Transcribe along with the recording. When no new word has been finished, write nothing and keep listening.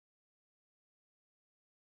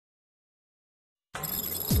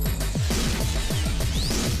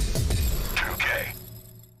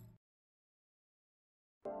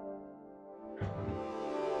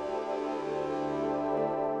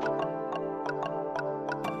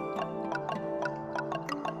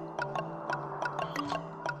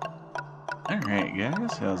Alright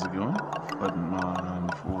guys, how's it going? Flooding on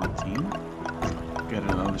 14. Got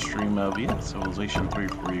another stream of Civilization 3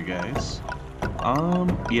 for you guys.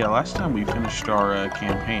 Yeah, last time we finished our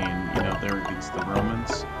campaign, there against the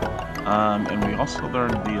Romans. And we also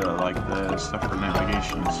learned the stuff for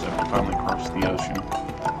navigation and stuff. We finally crossed the ocean,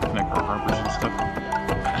 connect our harbors and stuff.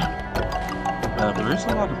 There is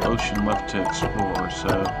a lot of ocean left to explore,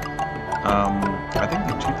 so I think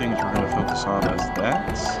the two things we're going to focus on is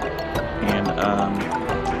that, and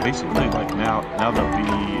basically, like now that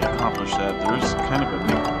we accomplished that, there's kind of a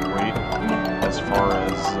big void as far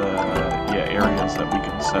as areas that we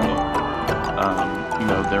can settle.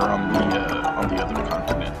 They're on the other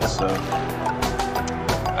continents. So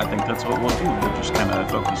I think that's what we'll do. We'll just kind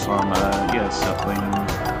of focus on settling,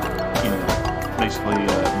 basically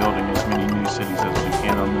building as many new cities as we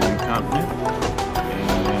can on the new continent,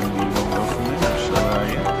 and then we will go from there. So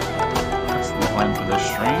that's the plan for this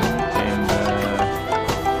stream. And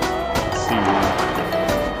let's see,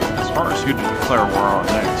 as far as who to declare war on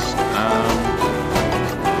next,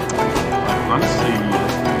 honestly,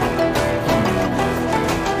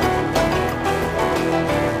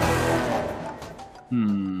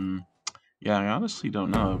 yeah, I honestly don't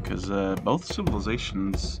know, because both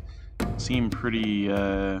civilizations seem pretty,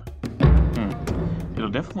 it'll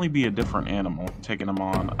definitely be a different animal taking them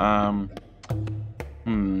on.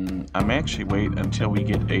 I may actually wait until we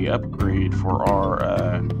get a upgrade for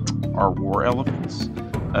our war elephants,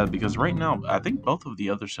 because right now I think both of the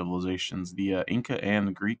other civilizations, the Inca and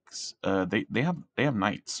the Greeks, they have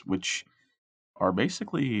knights, which are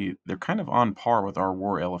basically, they're kind of on par with our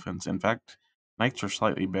war elephants. In fact, knights are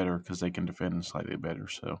slightly better because they can defend slightly better.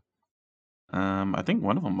 So I think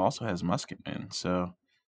one of them also has musketmen. So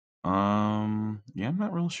yeah, I'm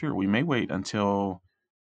not real sure. We may wait until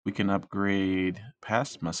we can upgrade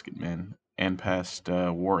past musketmen and past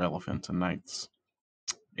war elephants and knights.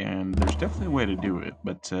 And there's definitely a way to do it,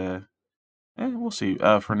 but we'll see.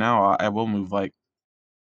 For now, I will move like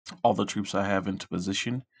all the troops I have into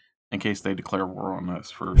position in case they declare war on us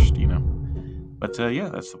first, But yeah,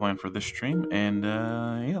 that's the plan for this stream, and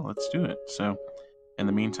yeah, let's do it. So in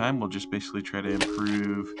the meantime, we'll just basically try to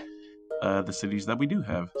improve the cities that we do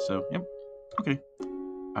have. So yep, okay,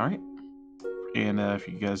 all right. And if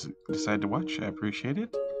you guys decide to watch, I appreciate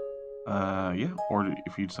it. Yeah, or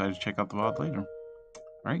if you decide to check out the VOD later.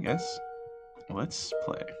 All right, guys, let's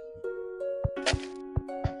play.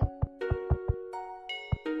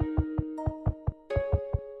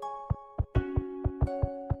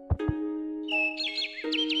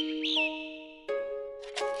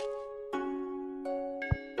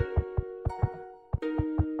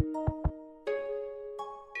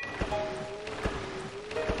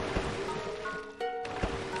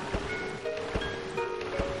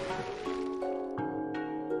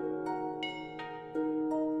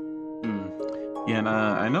 Yeah, and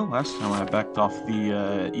I know last time I backed off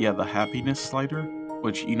the happiness slider,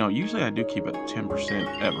 which usually I do keep at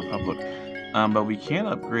 10% at Republic, but we can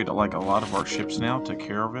upgrade like a lot of our ships now to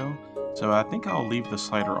Caravel, so I think I'll leave the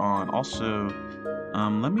slider on. Also,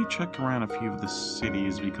 let me check around a few of the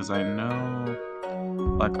cities because I know,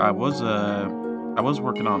 like I was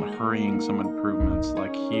working on hurrying some improvements,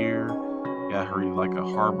 like here. Yeah, hurry like a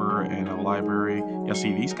harbor and a library. Yeah,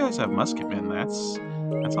 see, these guys have musketmen. That's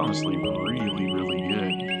honestly really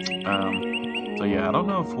good. So yeah, I don't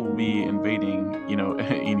know if we'll be invading,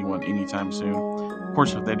 anyone anytime soon. Of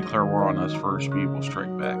course, if they declare war on us first, we will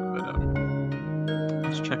strike back. But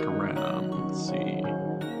let's check around. Let's see.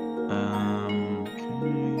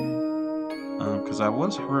 Okay. Because I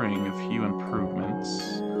was hurrying a few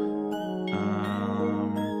improvements.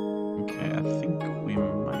 Okay, I think we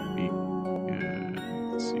might be.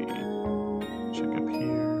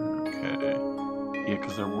 Yeah,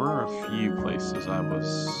 because there were a few places I was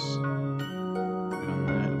doing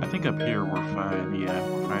that. I think up here we're fine. Yeah,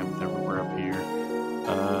 we're fine with everywhere up here.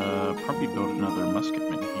 Probably build another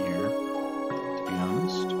musketman here, to be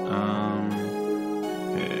honest.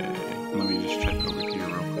 Okay, let me just check over here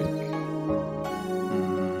real quick.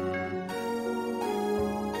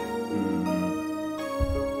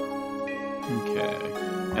 Okay,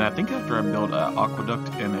 and I think after I build an aqueduct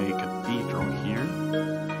and a cathedral here,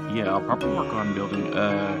 yeah, I'll probably work on building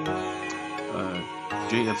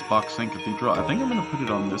JS Box Saint Cathedral. I think I'm going to put it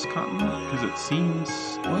on this continent because it seems,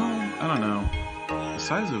 well, I don't know. The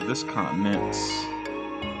size of this continent,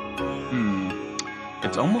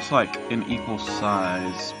 it's almost like an equal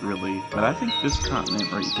size, really. But I think this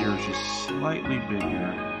continent right here is just slightly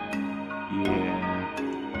bigger. Yeah.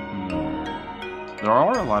 There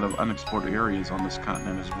are a lot of unexplored areas on this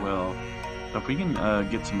continent as well. So if we can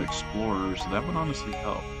get some explorers, that would honestly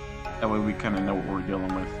help. That way we kind of know what we're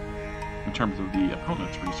dealing with in terms of the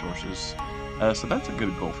opponent's resources. So that's a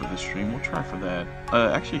good goal for this stream. We'll try for that.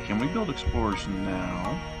 Actually, can we build explorers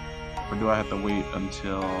now? Or do I have to wait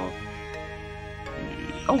until...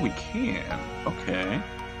 Oh, we can. Okay.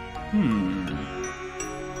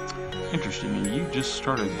 Interesting. And you just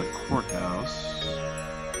started the courthouse.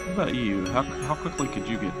 What about you? How quickly could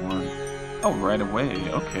you get one? Oh, right away.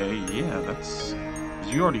 Okay, yeah, that's...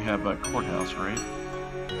 You already have a courthouse, right?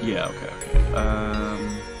 Yeah, okay.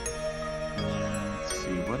 Let's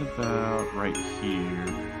see, what about right here?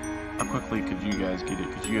 How quickly could you guys get it?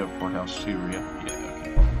 Because you have courthouse too, right? Yeah,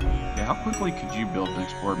 okay. Yeah, how quickly could you build an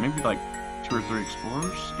explorer? Maybe like 2 or 3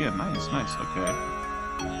 explorers? Yeah, nice, okay.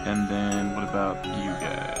 And then what about you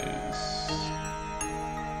guys?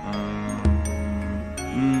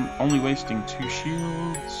 Only wasting 2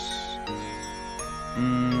 shields?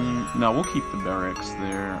 No, we'll keep the barracks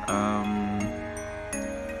there.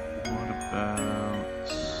 What about...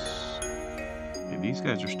 Okay, these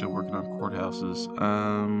guys are still working on courthouses.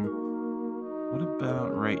 What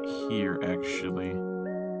about right here, actually?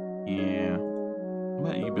 Yeah. How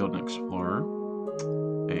about you build an explorer?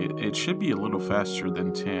 It should be a little faster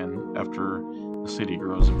than 10 after the city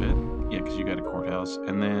grows a bit. Yeah, because you got a courthouse.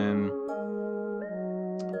 And then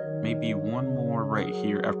maybe one more right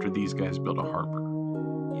here after these guys build a harbor.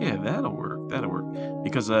 Yeah, that'll work.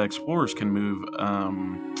 Because explorers can move,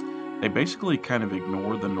 they basically kind of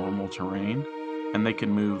ignore the normal terrain, and they can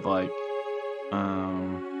move like,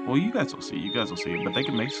 well, you guys will see, but they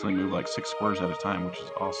can basically move like 6 squares at a time, which is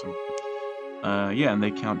awesome. Yeah, and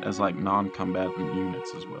they count as like non-combatant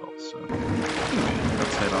units as well, so. Anyway,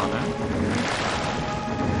 let's head on out.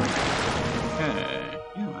 Okay,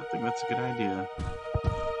 yeah, I think that's a good idea.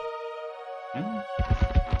 Yeah.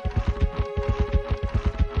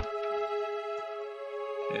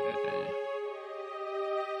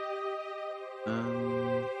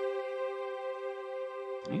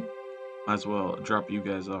 Yeah. Might as well drop you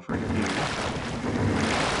guys off right here.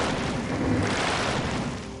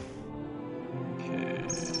 Okay.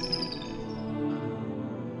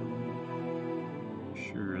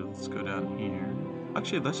 Sure, let's go down here.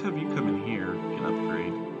 Actually, let's have you come in here and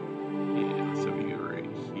upgrade. Yeah, let's have you go right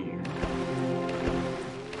here.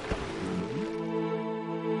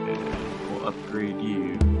 Okay, we'll upgrade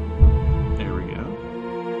you. There we go.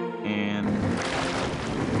 And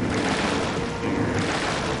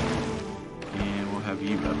we'll have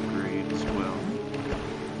you upgrade as well.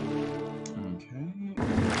 Okay.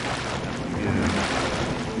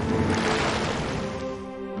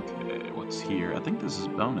 Okay, what's here? I think this is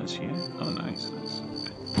bonus, yeah? Oh, nice.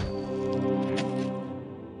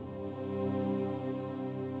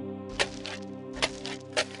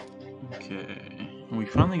 Okay. And we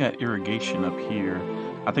finally got irrigation up here.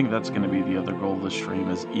 I think that's going to be the other goal of the stream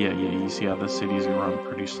is, yeah, you see how this city's going to run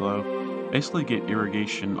pretty slow? Basically get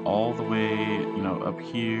irrigation all the way, up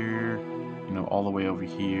here, all the way over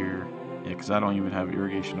here. Yeah, because I don't even have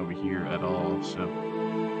irrigation over here at all, so,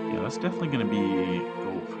 yeah, that's definitely going to be a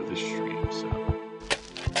goal for this stream, so.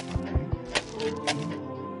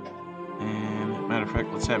 And, matter of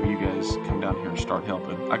fact, let's have you guys come down here and start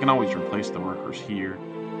helping. I can always replace the workers here,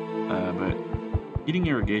 but getting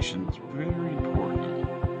irrigation is very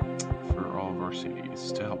important for all of our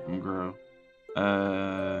cities to help them grow.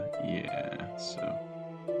 Yeah, so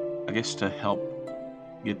I guess to help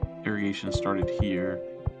get irrigation started here,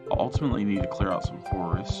 I'll ultimately need to clear out some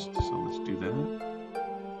forests, so let's do that.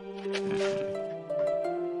 Okay.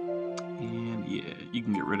 And yeah, you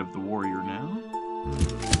can get rid of the warrior now.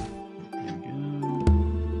 There we go.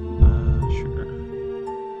 Sure.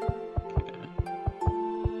 Okay.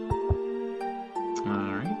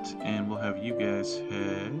 Alright, and we'll have you guys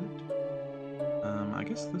head, I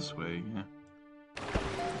guess this way, yeah.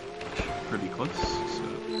 Pretty close, so,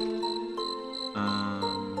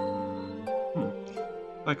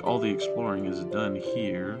 like all the exploring is done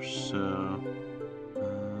here, so,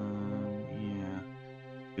 yeah,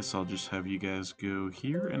 guess I'll just have you guys go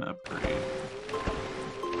here and upgrade.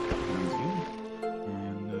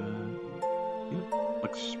 And, yep,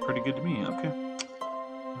 looks pretty good to me, okay.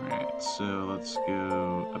 Alright, so let's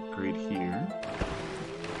go upgrade here.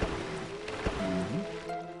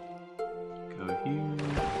 Go here.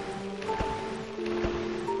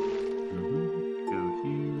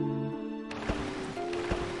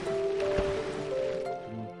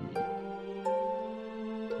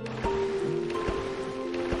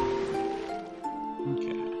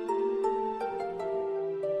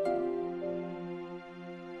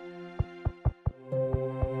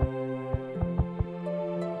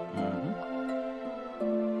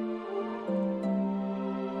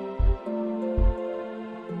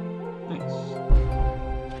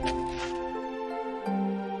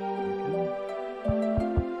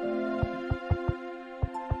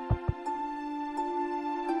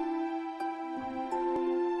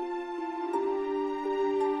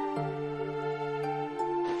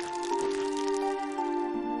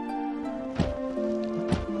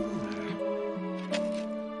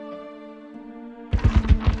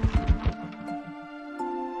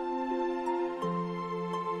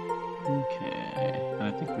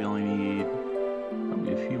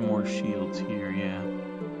 shields here, yeah.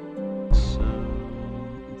 So,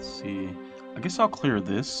 let's see. I guess I'll clear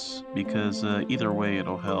this, because either way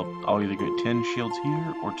it'll help. I'll either get 10 shields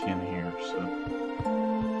here, or 10 here, so...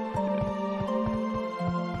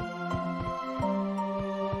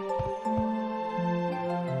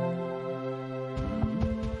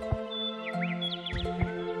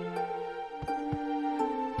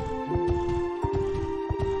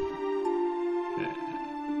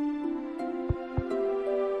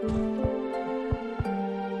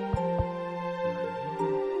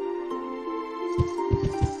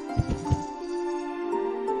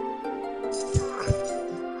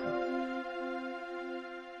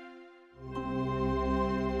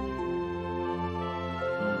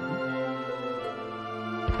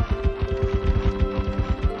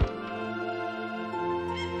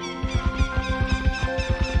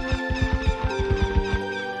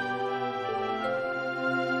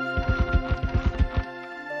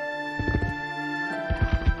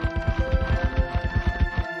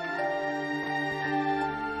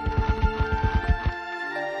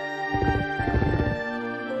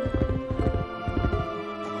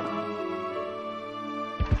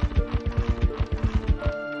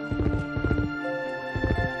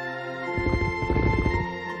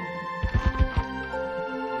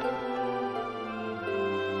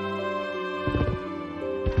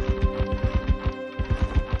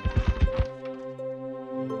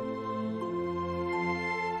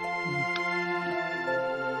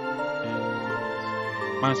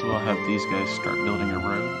 Might as well have these guys start building a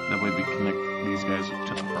road. That way we connect these guys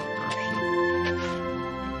to the park first.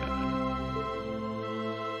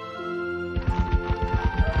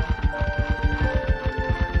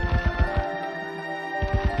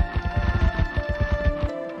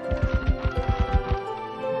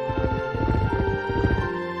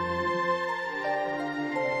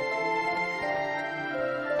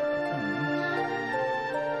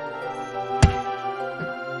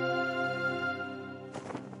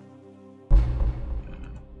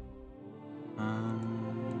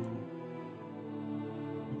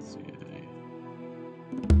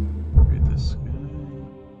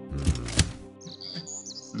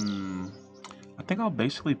 I think I'll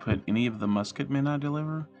basically put any of the musketmen I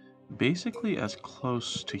deliver basically as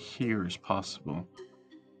close to here as possible.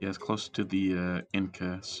 Yeah, as close to the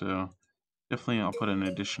Inca, so definitely I'll put an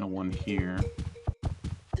additional one here.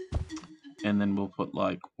 And then we'll put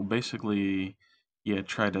we'll basically, yeah,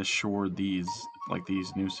 try to shore these,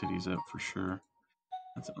 these new cities up for sure.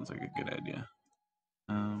 That sounds like a good idea.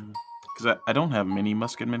 Because I don't have many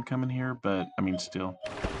musketmen coming here, but, I mean, still,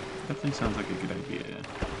 definitely sounds like a good idea.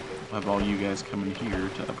 I'll have all you guys coming here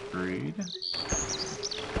to upgrade.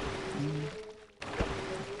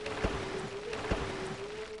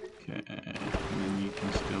 Okay, and then you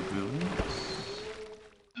can still go this.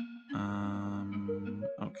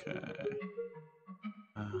 Okay.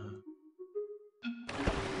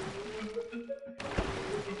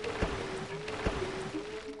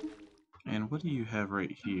 And what do you have right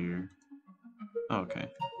here? Oh, okay.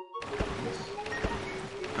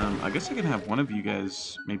 I guess I can have one of you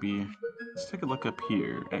guys, maybe... Let's take a look up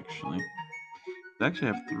here, actually. I actually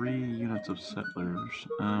have 3 units of settlers.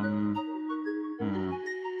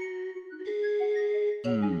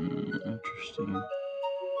 Interesting.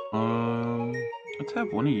 Let's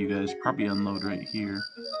have one of you guys probably unload right here.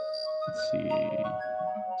 Let's see.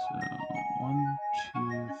 So, 1,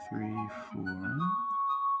 2, 3, 4. That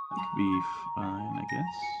could be fine, I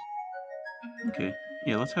guess. Okay.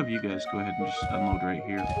 Yeah, let's have you guys go ahead and just unload right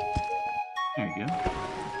here. There you go.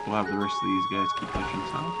 We'll have the rest of these guys keep pushing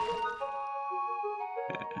south.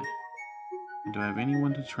 Okay. Do I have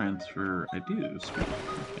anyone to transfer? I do. Sweet.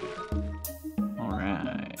 Okay.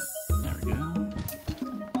 Alright. There we go.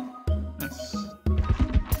 Nice.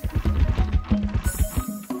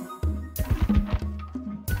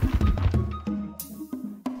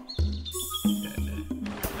 Okay.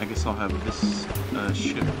 I guess I'll have this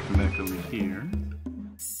ship come back over here.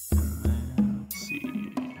 Let's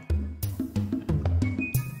see.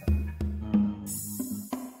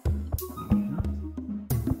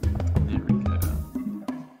 There we go.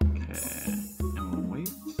 Okay. And we'll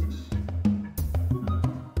wait.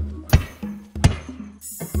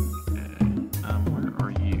 Where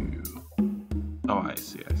are you? Oh, I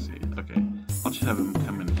see. Okay. I'll just have him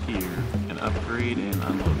come in here and upgrade and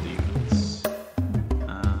unload the units.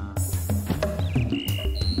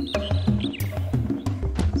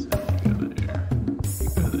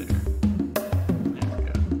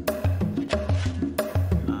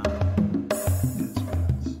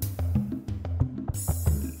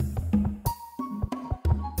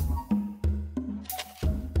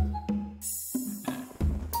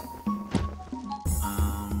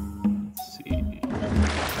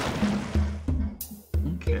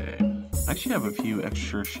 actually have a few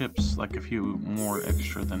extra ships, like a few more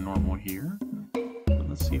extra than normal here. But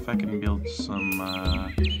let's see if I can build some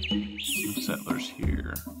settlers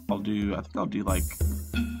here. I think I'll do like,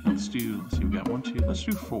 let's see, we got 1, 2, let's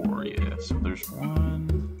do 4, yeah. So there's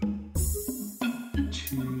 1,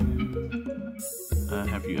 2,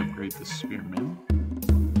 have you upgrade the spearman.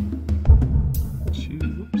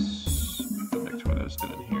 2, oops, go back to what I was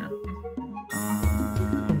doing here.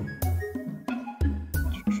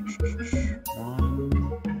 1,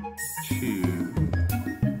 2,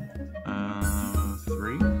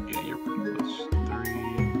 3, yeah, you're pretty close,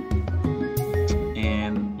 3,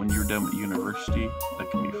 and when you're done with university,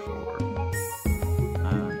 that can be 4.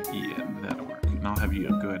 Yeah, that'll work, and I'll have you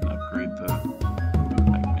go ahead and upgrade the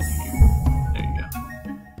menu. There you go.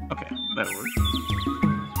 Okay, that'll work.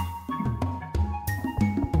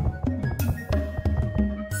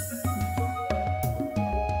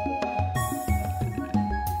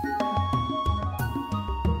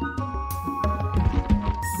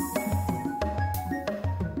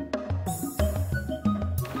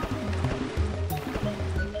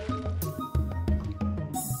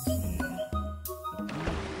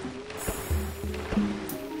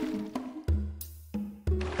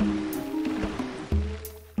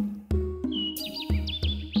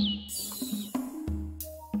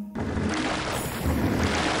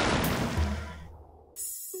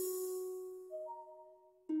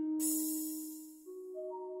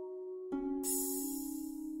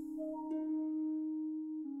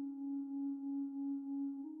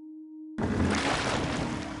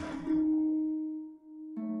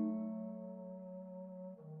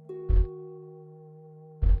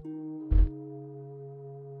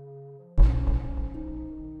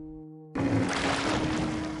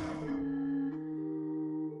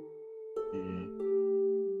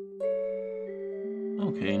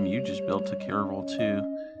 Okay, and you just built a caravel too.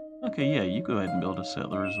 Okay, yeah, you go ahead and build a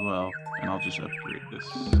settler as well, and I'll just upgrade this.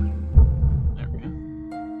 There we go.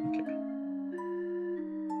 Okay.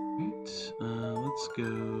 Right, let's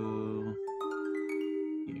go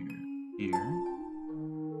here.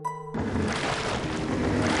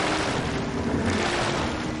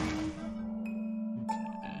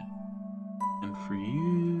 Okay. And for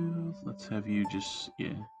you, let's have you just, yeah,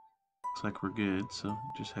 looks like we're good, so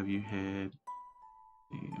just have you head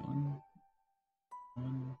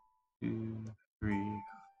 1, 2, 3,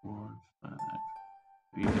 4, 5.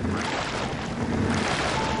 You can work.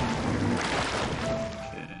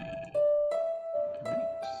 Okay.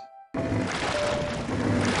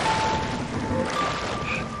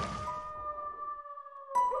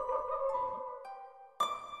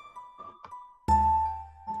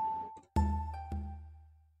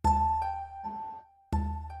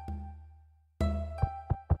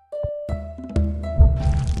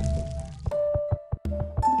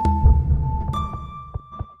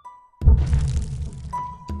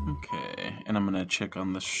 Okay, and I'm gonna check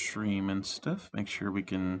on the stream and stuff, make sure we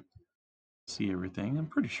can see everything. I'm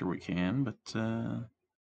pretty sure we can, but yeah,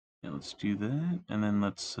 let's do that, and then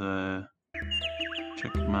let's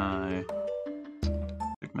check my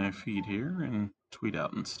feed here and tweet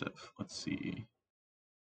out and stuff. Let's see.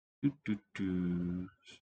 And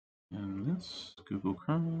this Google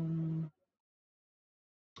Chrome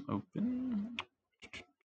open.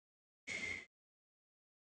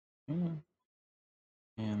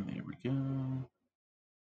 And there we go.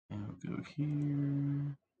 And we'll go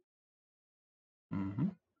here.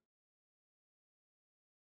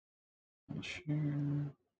 We'll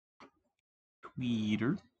share.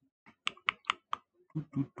 Tweeter.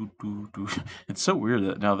 It's so weird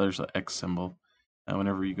that now there's an X symbol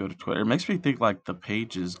whenever you go to Twitter. It makes me think like the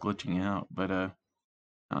page is glitching out, but I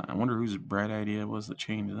wonder whose bright idea was to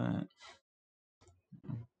change that.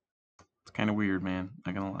 It's kind of weird, man.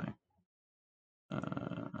 Not gonna lie.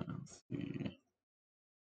 Let's see.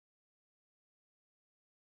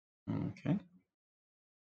 Okay.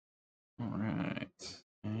 All right.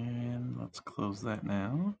 And let's close that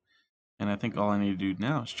now. And I think all I need to do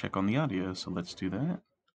now is check on the audio. So let's do that.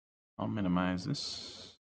 I'll minimize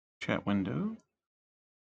this chat window.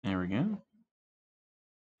 There we go.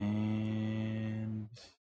 And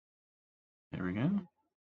there we go.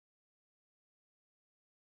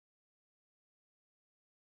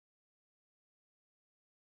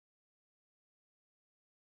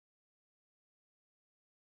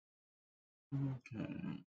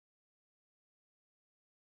 Okay.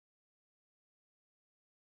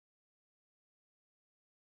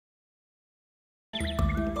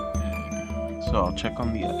 So I'll check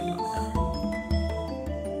on the audio now.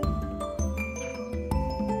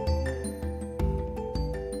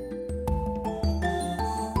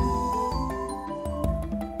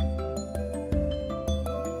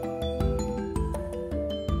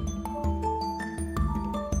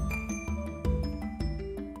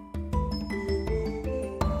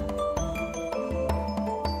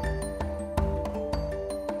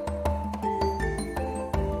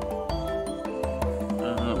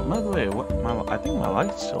 By the way, I think my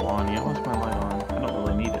light's still on. Yeah, what's my light on? I don't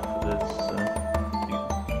really need it for this.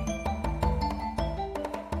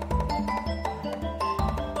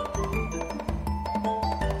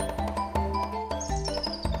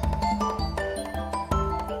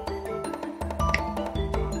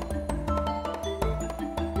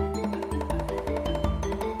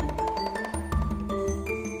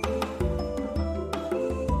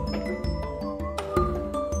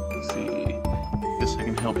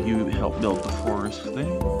 Help build the forest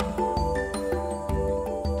thing.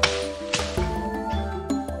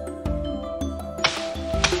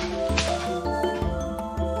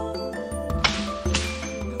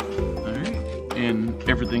 Alright, and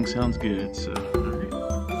everything sounds good, so alright.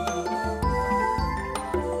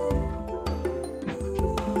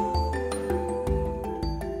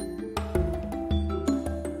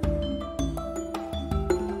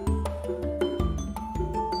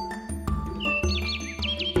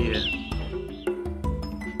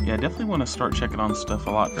 Yeah, I definitely want to start checking on stuff a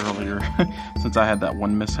lot earlier since I had that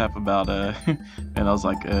one mishap about and that was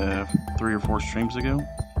like 3 or 4 streams ago.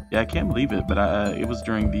 Yeah, I can't believe it, but it was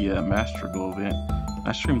during the Master Goal event.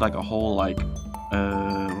 I streamed like a whole like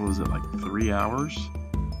what was it, like 3 hours?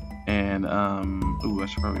 And ooh, I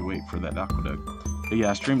should probably wait for that aqueduct. But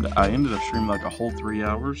yeah, I ended up streaming like a whole 3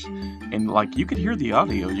 hours, and like you could hear the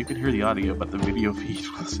audio, but the video feed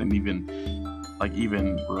wasn't even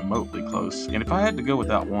remotely close. And if I had to go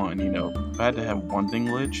without one, you know, if I had to have one thing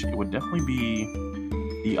glitch, it would definitely be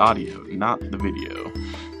the audio, not the video.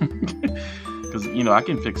 Because, you know, I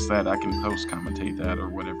can fix that, I can post commentate that or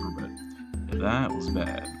whatever, but that was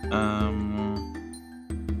bad.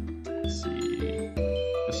 Let's see.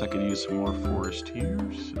 Guess I could use some more forest here,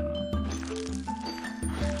 so.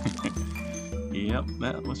 Yep,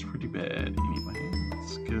 that was pretty bad. Anyway,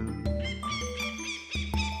 let's go.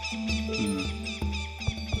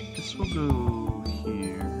 We'll go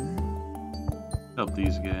here. Help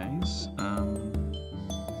these guys.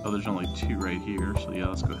 Oh, there's only 2 right here, so yeah,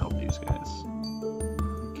 let's go help these guys.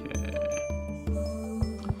 Okay.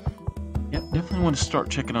 Yep, definitely want to start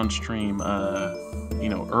checking on stream, you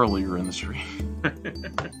know, earlier in the stream.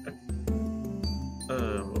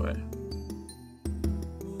 Oh boy.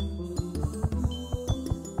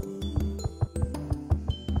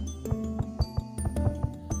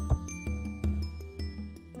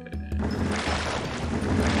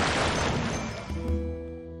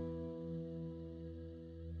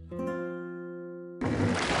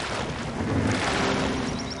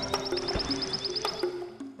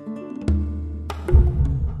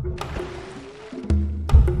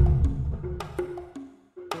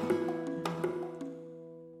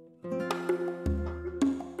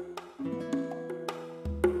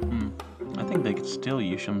 Still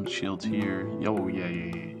use some shields here. Oh, yeah.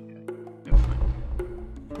 Definitely.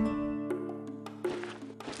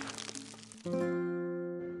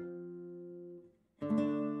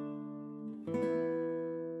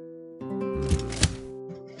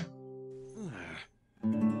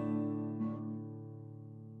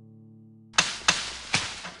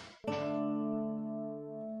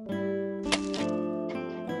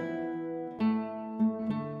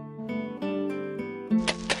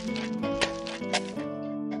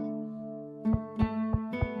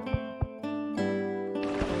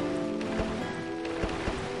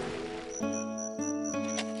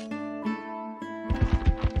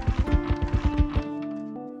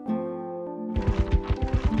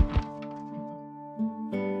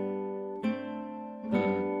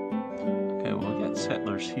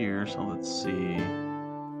 Settlers here, so let's see.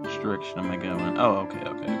 Which direction am I going? Oh, okay.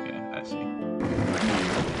 I see.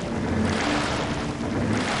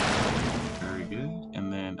 Very good.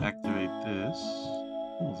 And then activate this.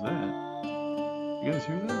 What was that? You guys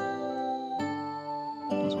hear that?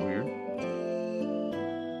 That was weird.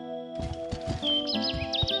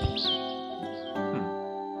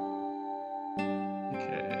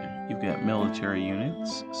 Okay. You've got military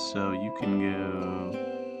units, so you can go.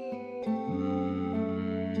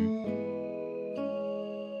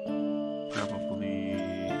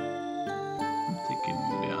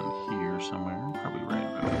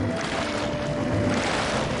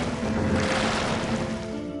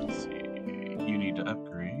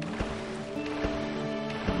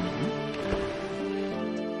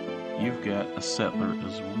 Settler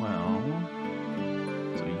as well,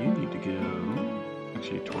 so you need to go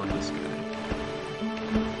actually toward this guy,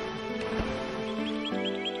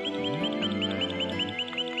 and then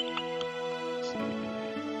let's see.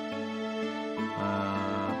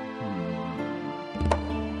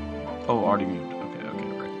 Oh, already moved. Okay,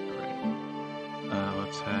 right.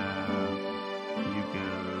 Let's have you go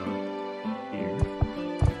here.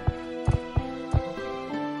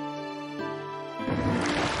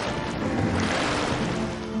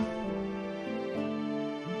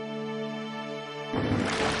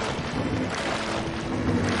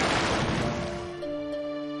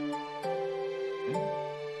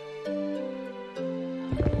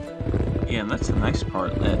 Yeah, and that's the nice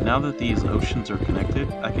part. That now that these oceans are connected,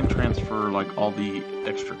 I can transfer like all the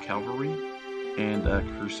extra cavalry and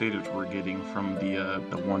crusaders we're getting from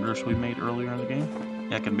the wonders we made earlier in the game.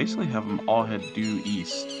 Yeah, I can basically have them all head due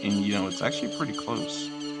east, and you know it's actually pretty close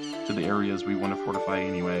to the areas we want to fortify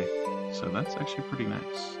anyway. So that's actually pretty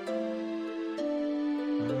nice.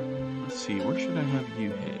 Let's see, where should I have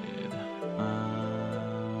you head?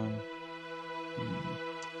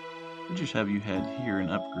 I'll just have you head here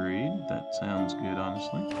and upgrade. That sounds good,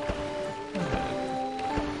 honestly. Go ahead.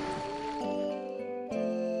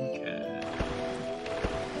 Okay.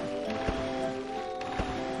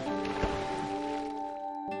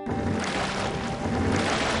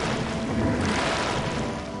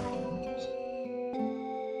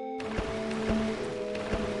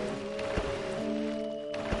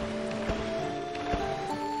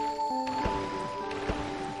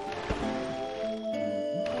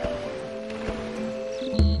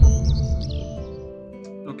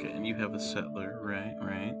 Okay, and you have a settler, right?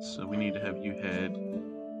 Right. So we need to have you head.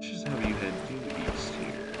 Let's just have you head due east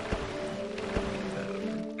here. And that'll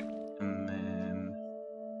work. And then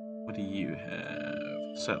what do you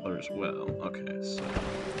have? Settler as well. Okay, so.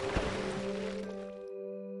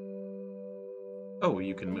 Oh,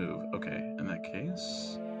 you can move. Okay, in that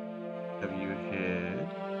case, have you head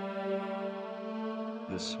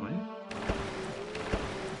this way.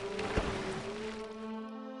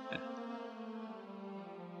 Yeah.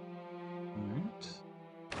 Alright.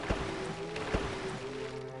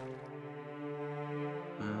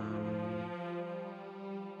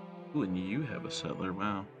 Ooh, and you have a settler.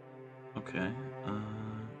 Wow. Okay.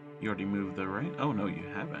 You already moved there, right? Oh, no, you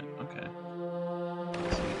haven't. Okay.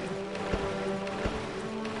 Let's see.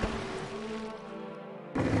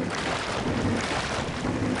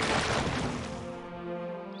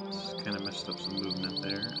 Just kind of messed up some movement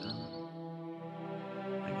there.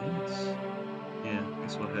 I guess. Yeah, I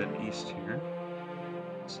guess we'll head east here.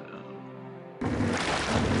 So.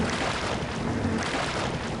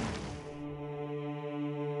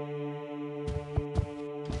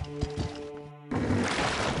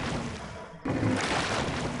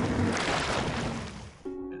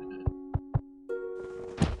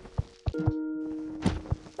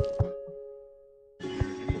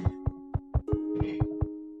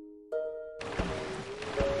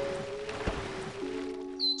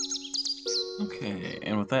 Okay,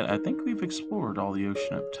 and with that, I think we've explored all the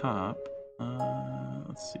ocean up top.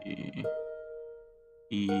 Let's see.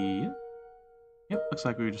 Yep, looks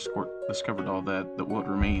like we just discovered all that. That what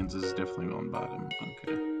remains is definitely on bottom.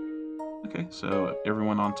 Okay. Okay, so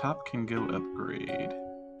everyone on top can go upgrade.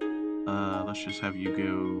 Let's just have you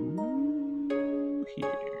go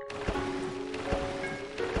here.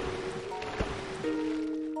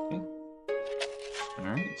 Okay.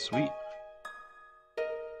 Alright, sweet.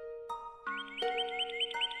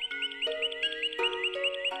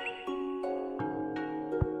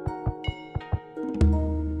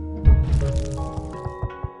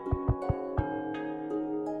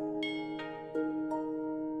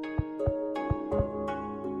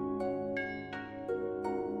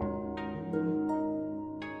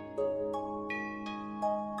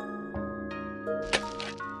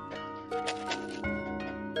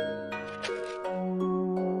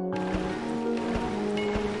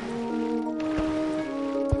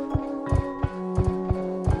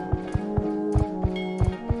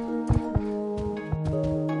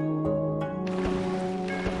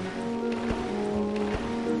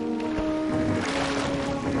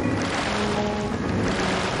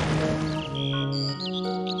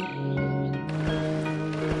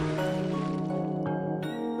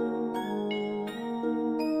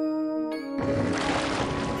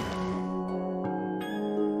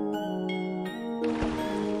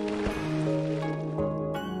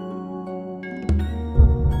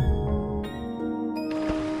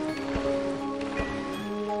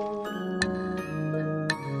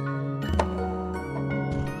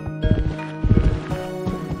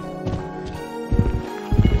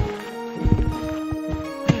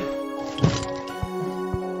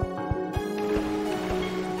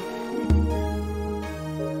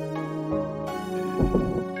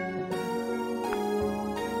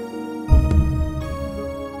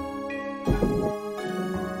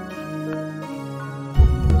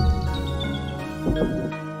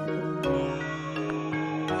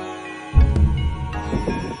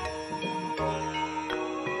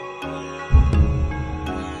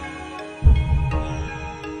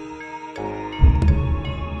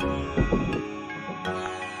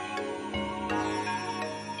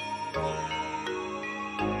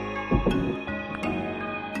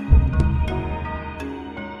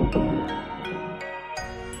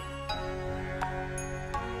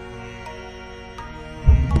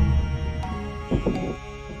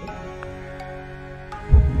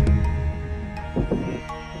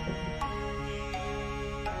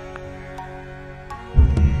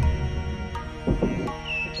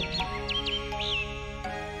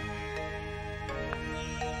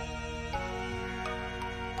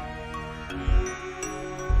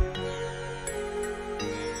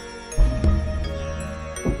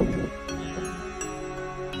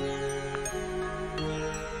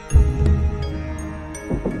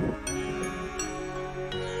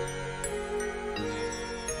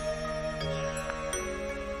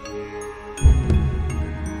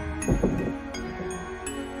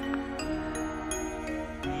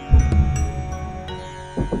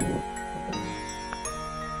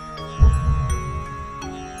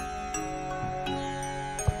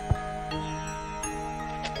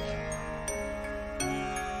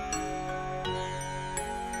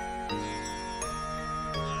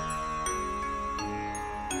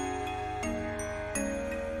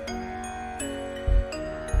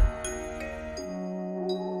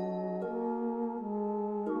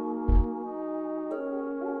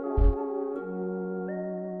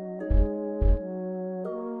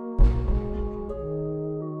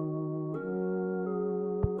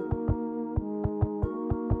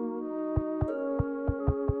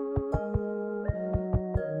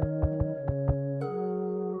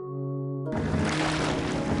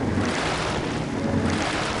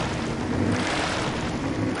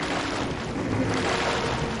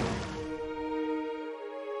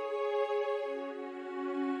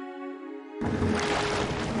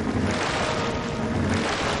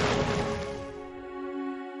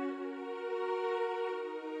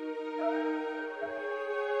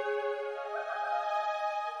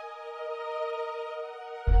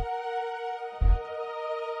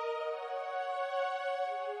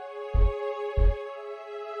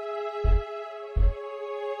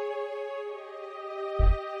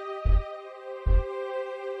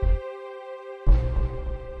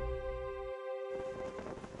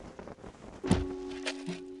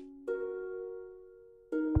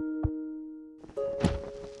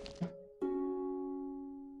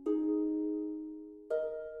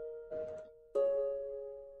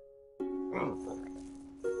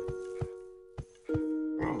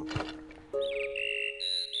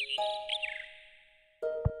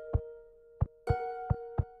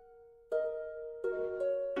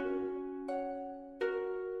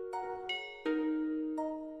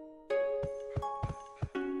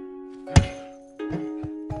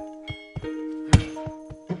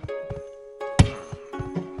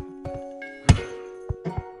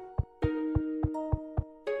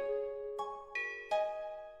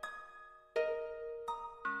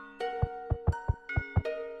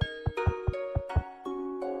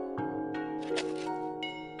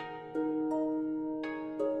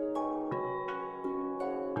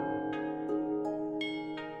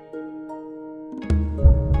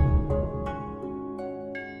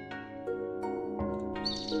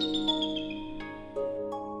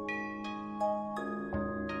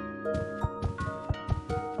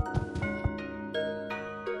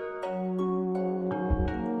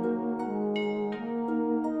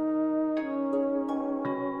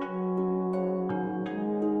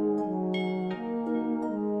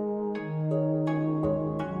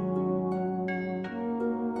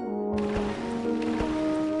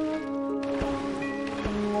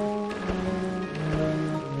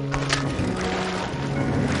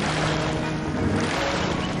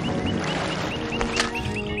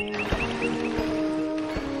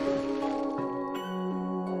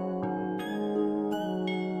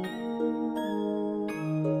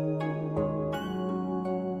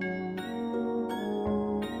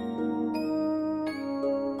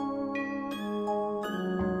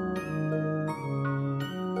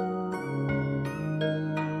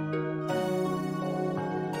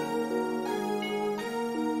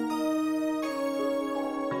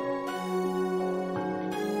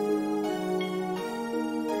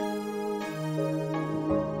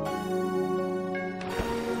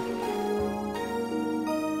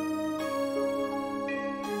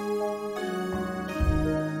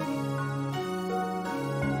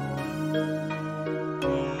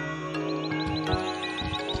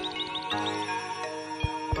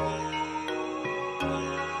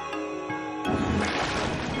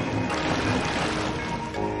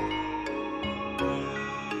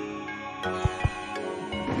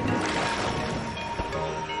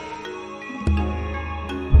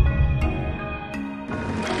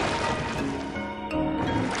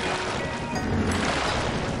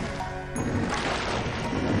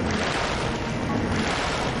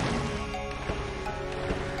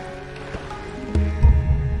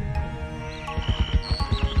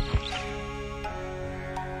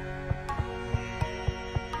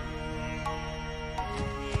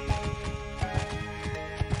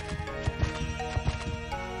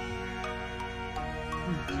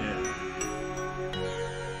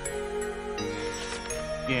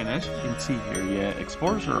 And as you can see here, yeah,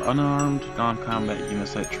 explorers are unarmed, non-combat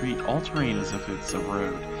units that treat all terrain as if it's a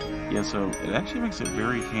road. Yeah, so it actually makes it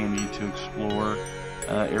very handy to explore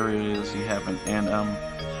areas you haven't. And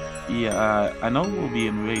yeah, I know we'll be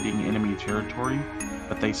invading enemy territory,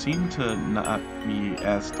 but they seem to not be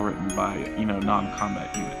as threatened by, you know,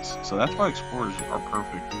 non-combat units. So that's why explorers are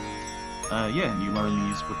perfect. Yeah, and you learn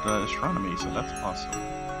these with astronomy, so that's awesome.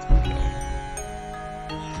 Okay.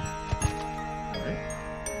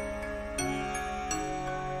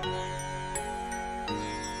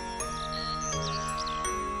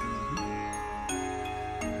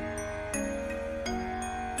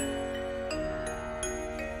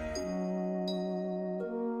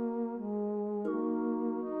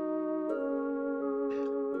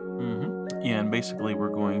 Yeah, and basically we're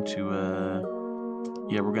going to,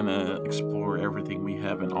 yeah, we're gonna explore everything we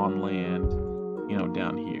haven't on land, you know,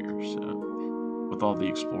 down here, so, with all the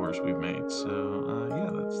explorers we've made, so, yeah,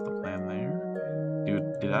 that's the plan there.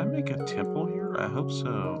 Dude, did I make a temple here? I hope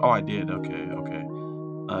so. Oh, I did, okay, okay.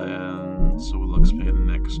 So we'll expand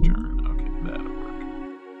next turn. Okay, that'll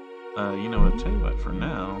work. You know what, tell you what, for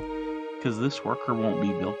now, because this worker won't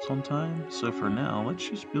be built on time, so for now, let's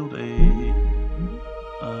just build a...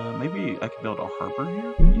 maybe I could build a harbor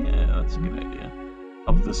here? Yeah, that's a good idea.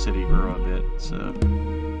 Help the city grow a bit, so...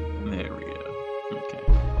 There we go. Okay.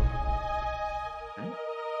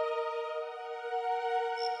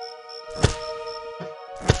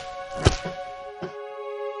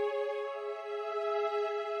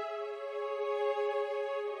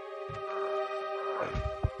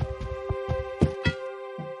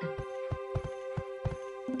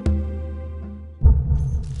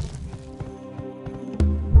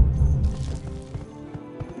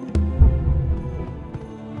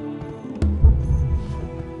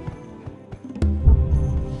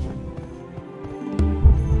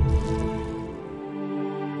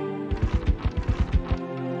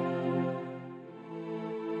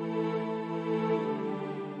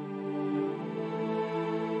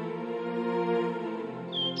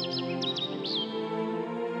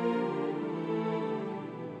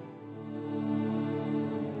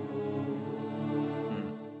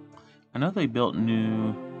 I know they built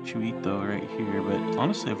New Chuito right here, but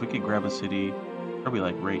honestly, if we could grab a city, probably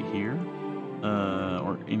like right here,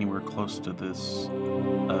 or anywhere close to this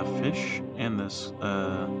fish and this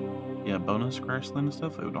yeah, bonus grassland and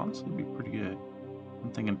stuff, it would honestly be pretty good.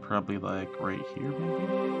 I'm thinking probably like right here, maybe.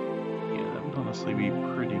 Yeah, that would honestly be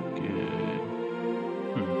pretty good.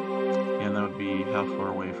 Yeah, and that would be how far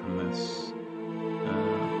away from this?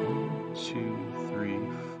 1, 2, 3,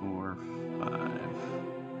 4, 5.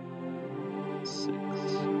 6.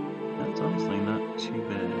 That's honestly not too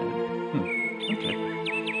bad. Okay.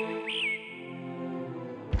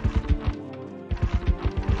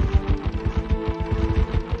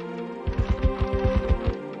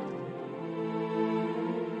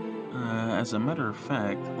 As a matter of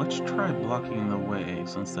fact, let's try blocking the way,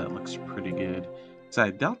 since that looks pretty good. So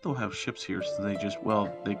I doubt they'll have ships here, so they just,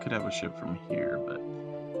 well, they could have a ship from here, but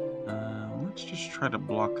let's just try to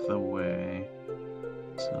block the way.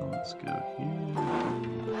 So let's go here.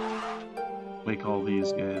 Wake all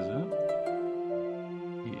these guys up.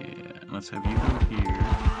 Yeah, let's have you go here.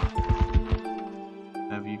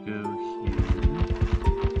 Have you go here.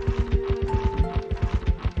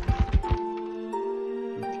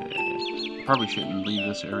 Okay. Probably shouldn't leave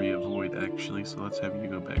this area void actually, so let's have you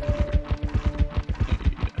go back here. There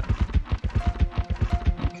you go.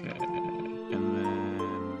 Okay, and then...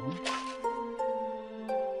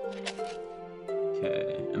 Okay,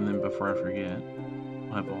 and then before I forget,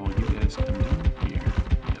 I'll have all you guys come down here.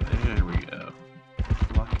 Yeah, there we go.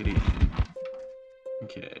 Lock it in.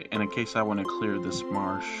 Okay, and in case I want to clear this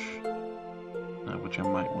marsh, which I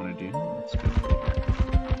might want to do, let's go here.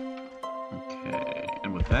 Okay,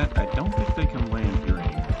 and with that, I don't think they can land here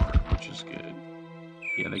anymore, which is good.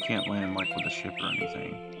 Yeah, they can't land like with a ship or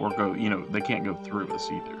anything. Or go, you know, they can't go through us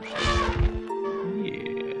either. So.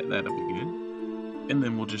 Yeah, that'll be good. And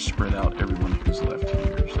then we'll just spread out everyone who's left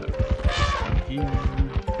here. So, one here,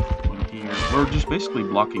 one here. We're just basically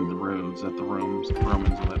blocking the roads that the Romans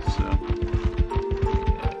left, so.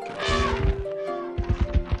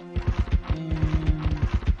 Yeah, and,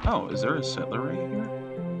 oh, is there a settler right here?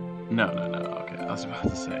 No. Okay, I was about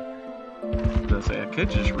to say. I could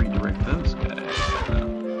just redirect those guys. But no.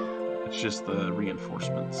 It's just the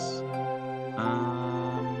reinforcements.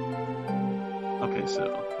 Okay,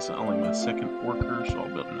 so it's only my second worker, so I'll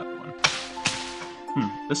build another one.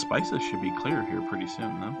 The spices should be clear here pretty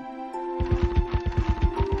soon, though.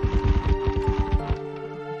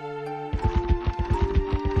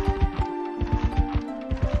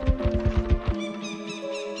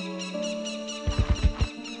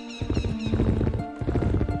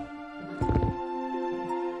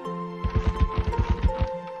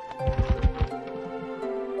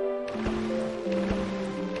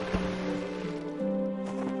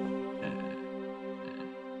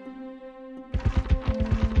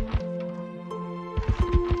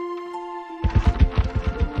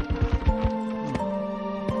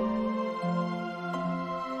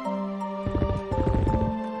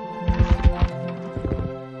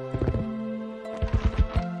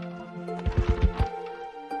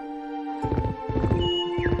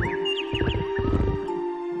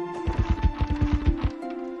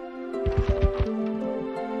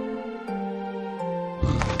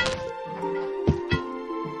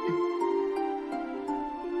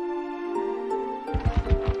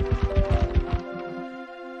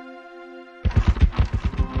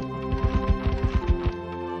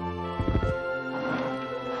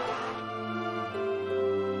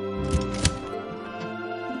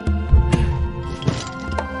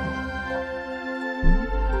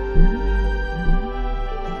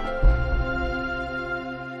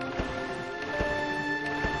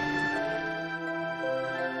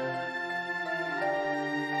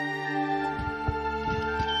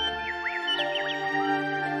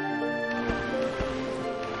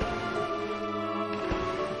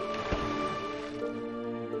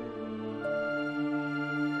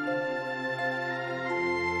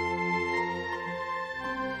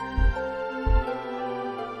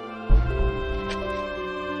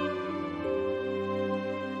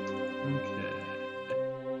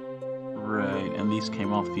 these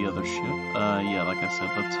came off the other ship. Yeah, like I said,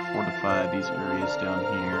 let's fortify these areas down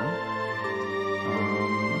here.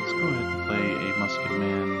 Let's go ahead and play a musket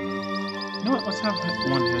man. You know what? Let's have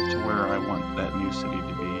one head to where I want that new city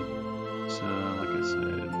to be. So, like I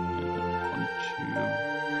said, 1, 2, 3,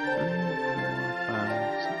 4,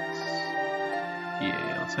 5, 6.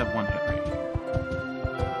 Yeah, let's have one head right here.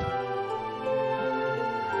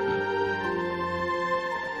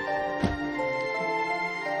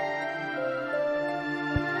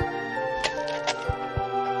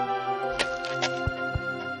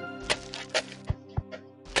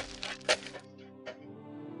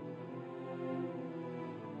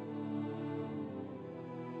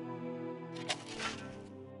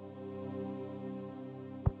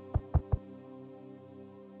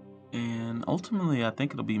 And ultimately, I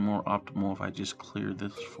think it'll be more optimal if I just clear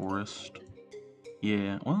this forest.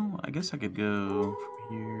 Yeah, well, I guess I could go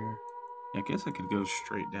from here. Yeah, I guess I could go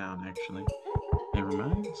straight down, actually. Never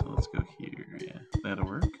mind, so let's go here. Yeah, that'll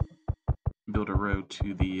work. Build a road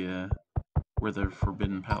to the, where the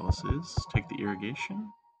Forbidden Palace is. Take the irrigation.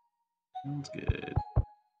 Sounds good.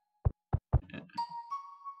 Yeah.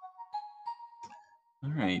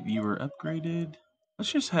 Alright, you were upgraded.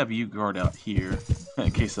 Let's just have you guard out here, in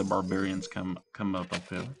case the barbarians come up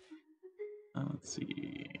uphill. Let's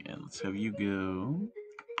see, and let's have you go.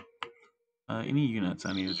 Any units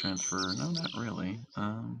I need to transfer? No, not really.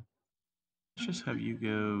 Let's just have you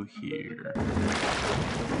go here.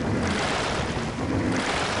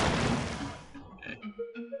 Okay.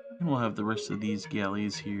 And we'll have the rest of these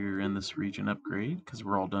galleys here in this region upgrade, because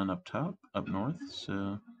we're all done up top, up north,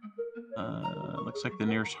 so... looks like the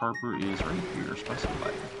nearest harbor is right here, spice of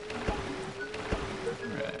life.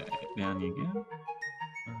 Right, down you go.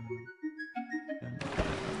 Down you go.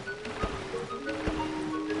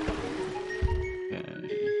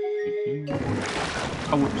 Okay.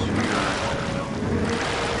 Oh, whoops, you're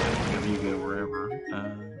have you go wherever.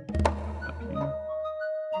 Up here.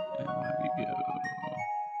 And we'll have you go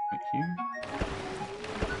right here.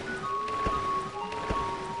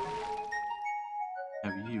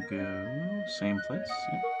 Have you go same place,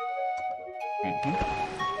 yep. Right here.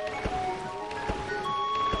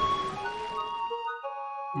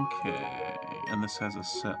 Okay, and this has a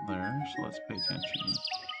settler, so let's pay attention.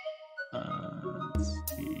 Let's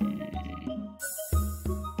see.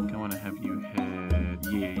 I want to have you head.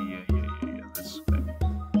 Yeah, this way.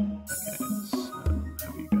 Okay, so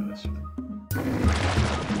have you go this way.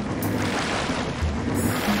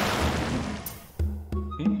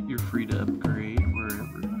 Okay, you're free to upgrade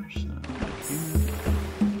wherever. So, like here.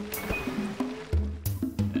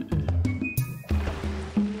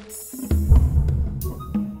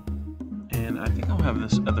 And I think I'll have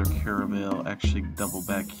this other caravel actually double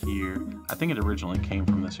back here. I think it originally came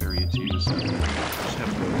from this area too, so just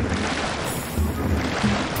have to go there.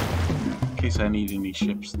 In case I need any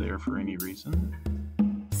ships there for any reason.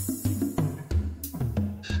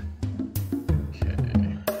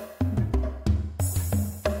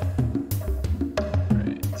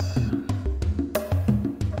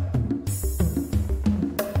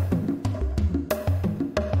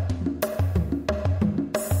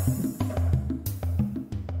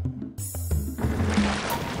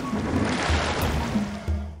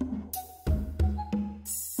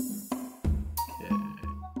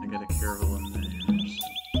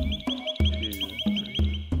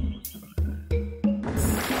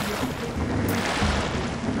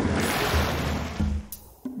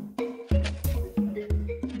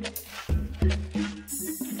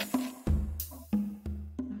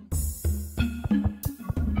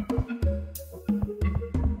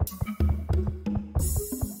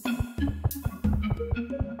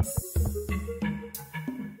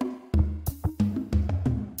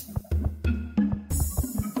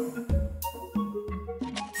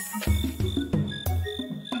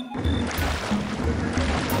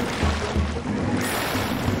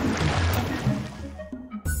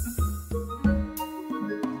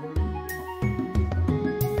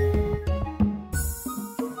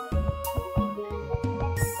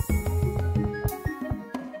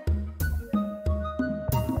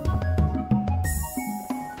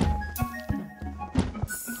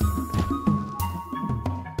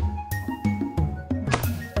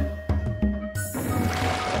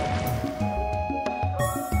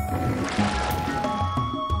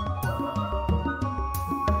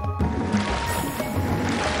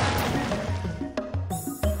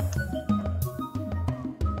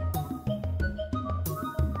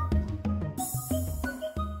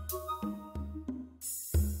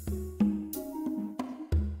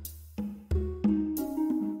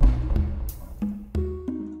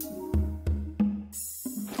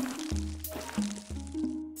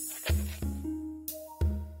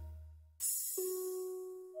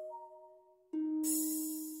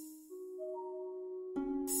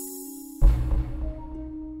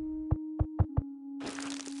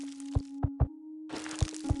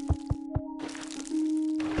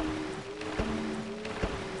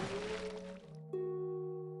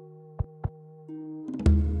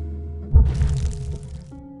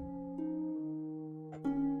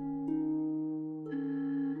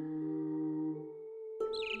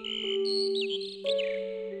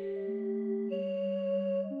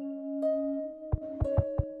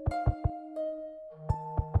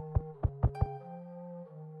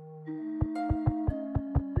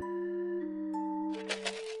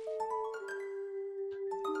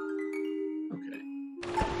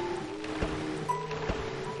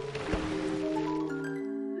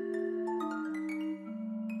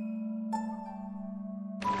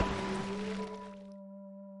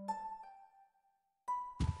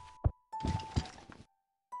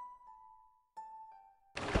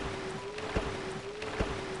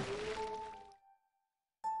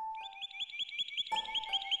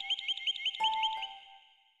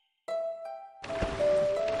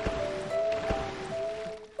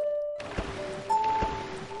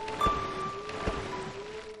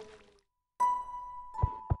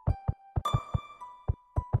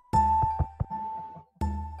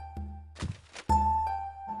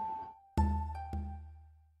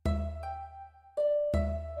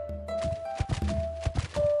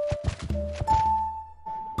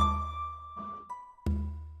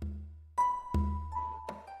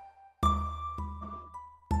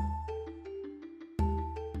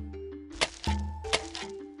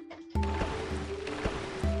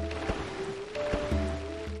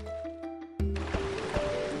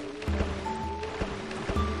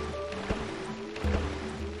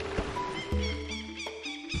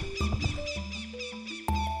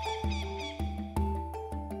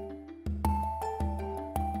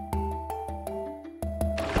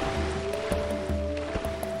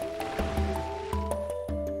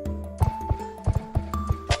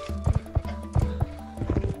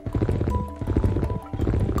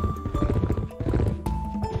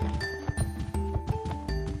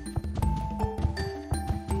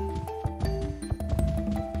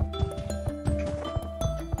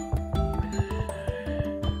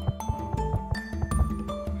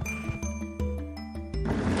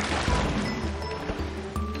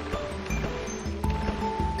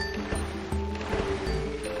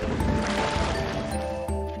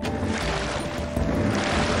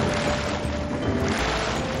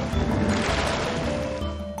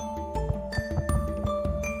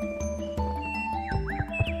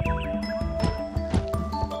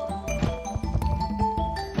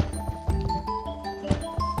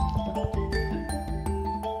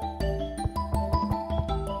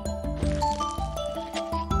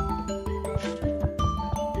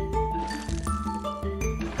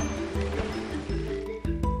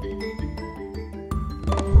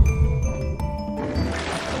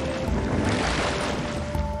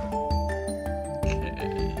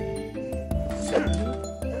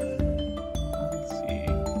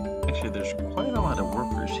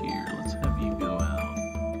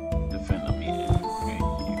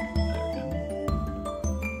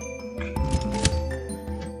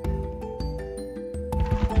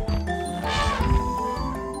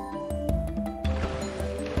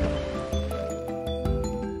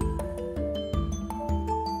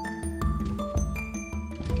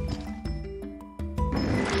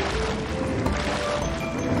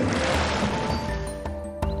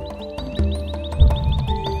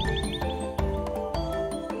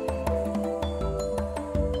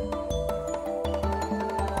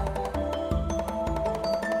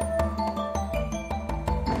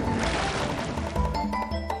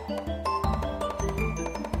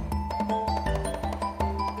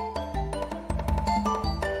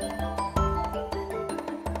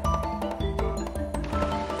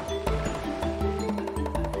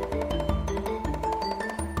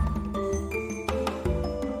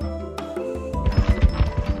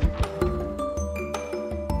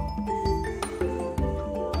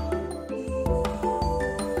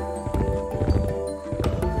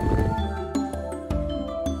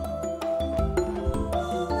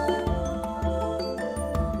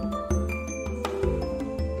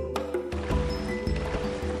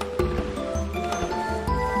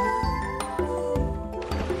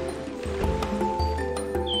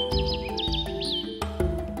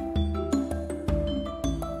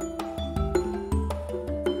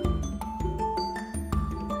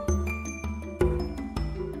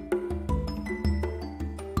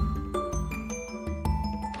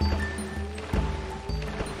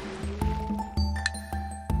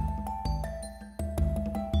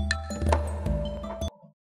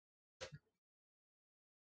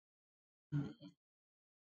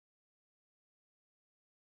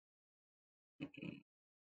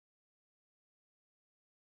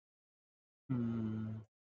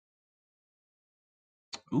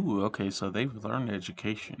 Ooh, okay, so they've learned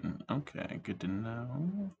education. Okay, good to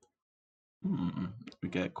know. Hmm, we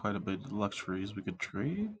got quite a bit of luxuries we could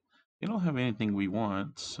trade. They don't have anything we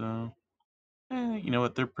want, so you know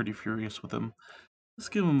what? They're pretty furious with them. Let's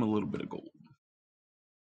give them a little bit of gold.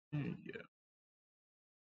 There you go.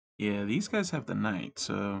 Yeah, these guys have the knight,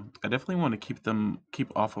 so I definitely want to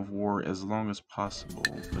keep off of war as long as possible.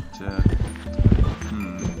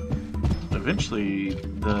 But eventually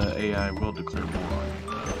the AI will declare war on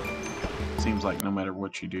you. Seems like no matter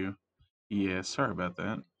what you do. Yeah, sorry about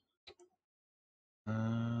that.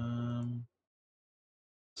 Um,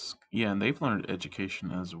 yeah, and they've learned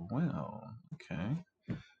education as well. Okay.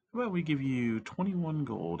 How about we give you 21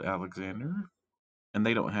 gold, Alexander? And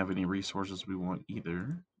they don't have any resources we want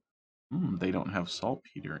either. They don't have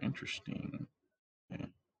saltpeter. Interesting. Okay.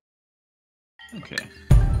 Okay.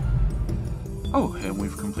 Oh, and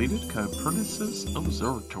we've completed Copernicus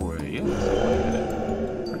Observatory. Yeah,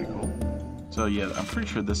 that's pretty cool. So yeah, I'm pretty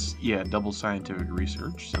sure this, yeah, double scientific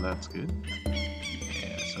research, so that's good.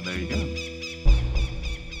 Yeah, so there you go.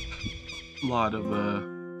 A lot of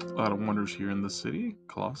wonders here in the city.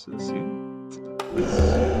 Colossus, yeah.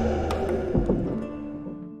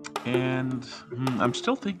 And I'm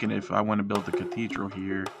still thinking if I want to build a cathedral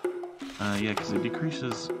here. Yeah, because it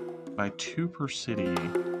decreases by 2 per city,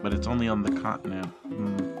 but it's only on the continent.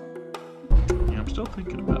 Yeah, I'm still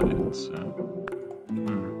thinking about it, so.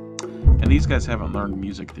 And these guys haven't learned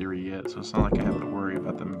music theory yet, so it's not like I have to worry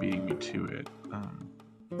about them beating me to it.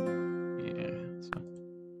 Yeah, so.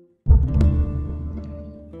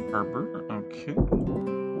 Harbor, okay.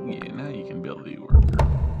 Yeah, now you can build the worker.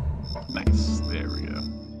 Nice, there we go.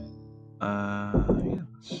 Yeah,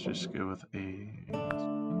 let's just go with a...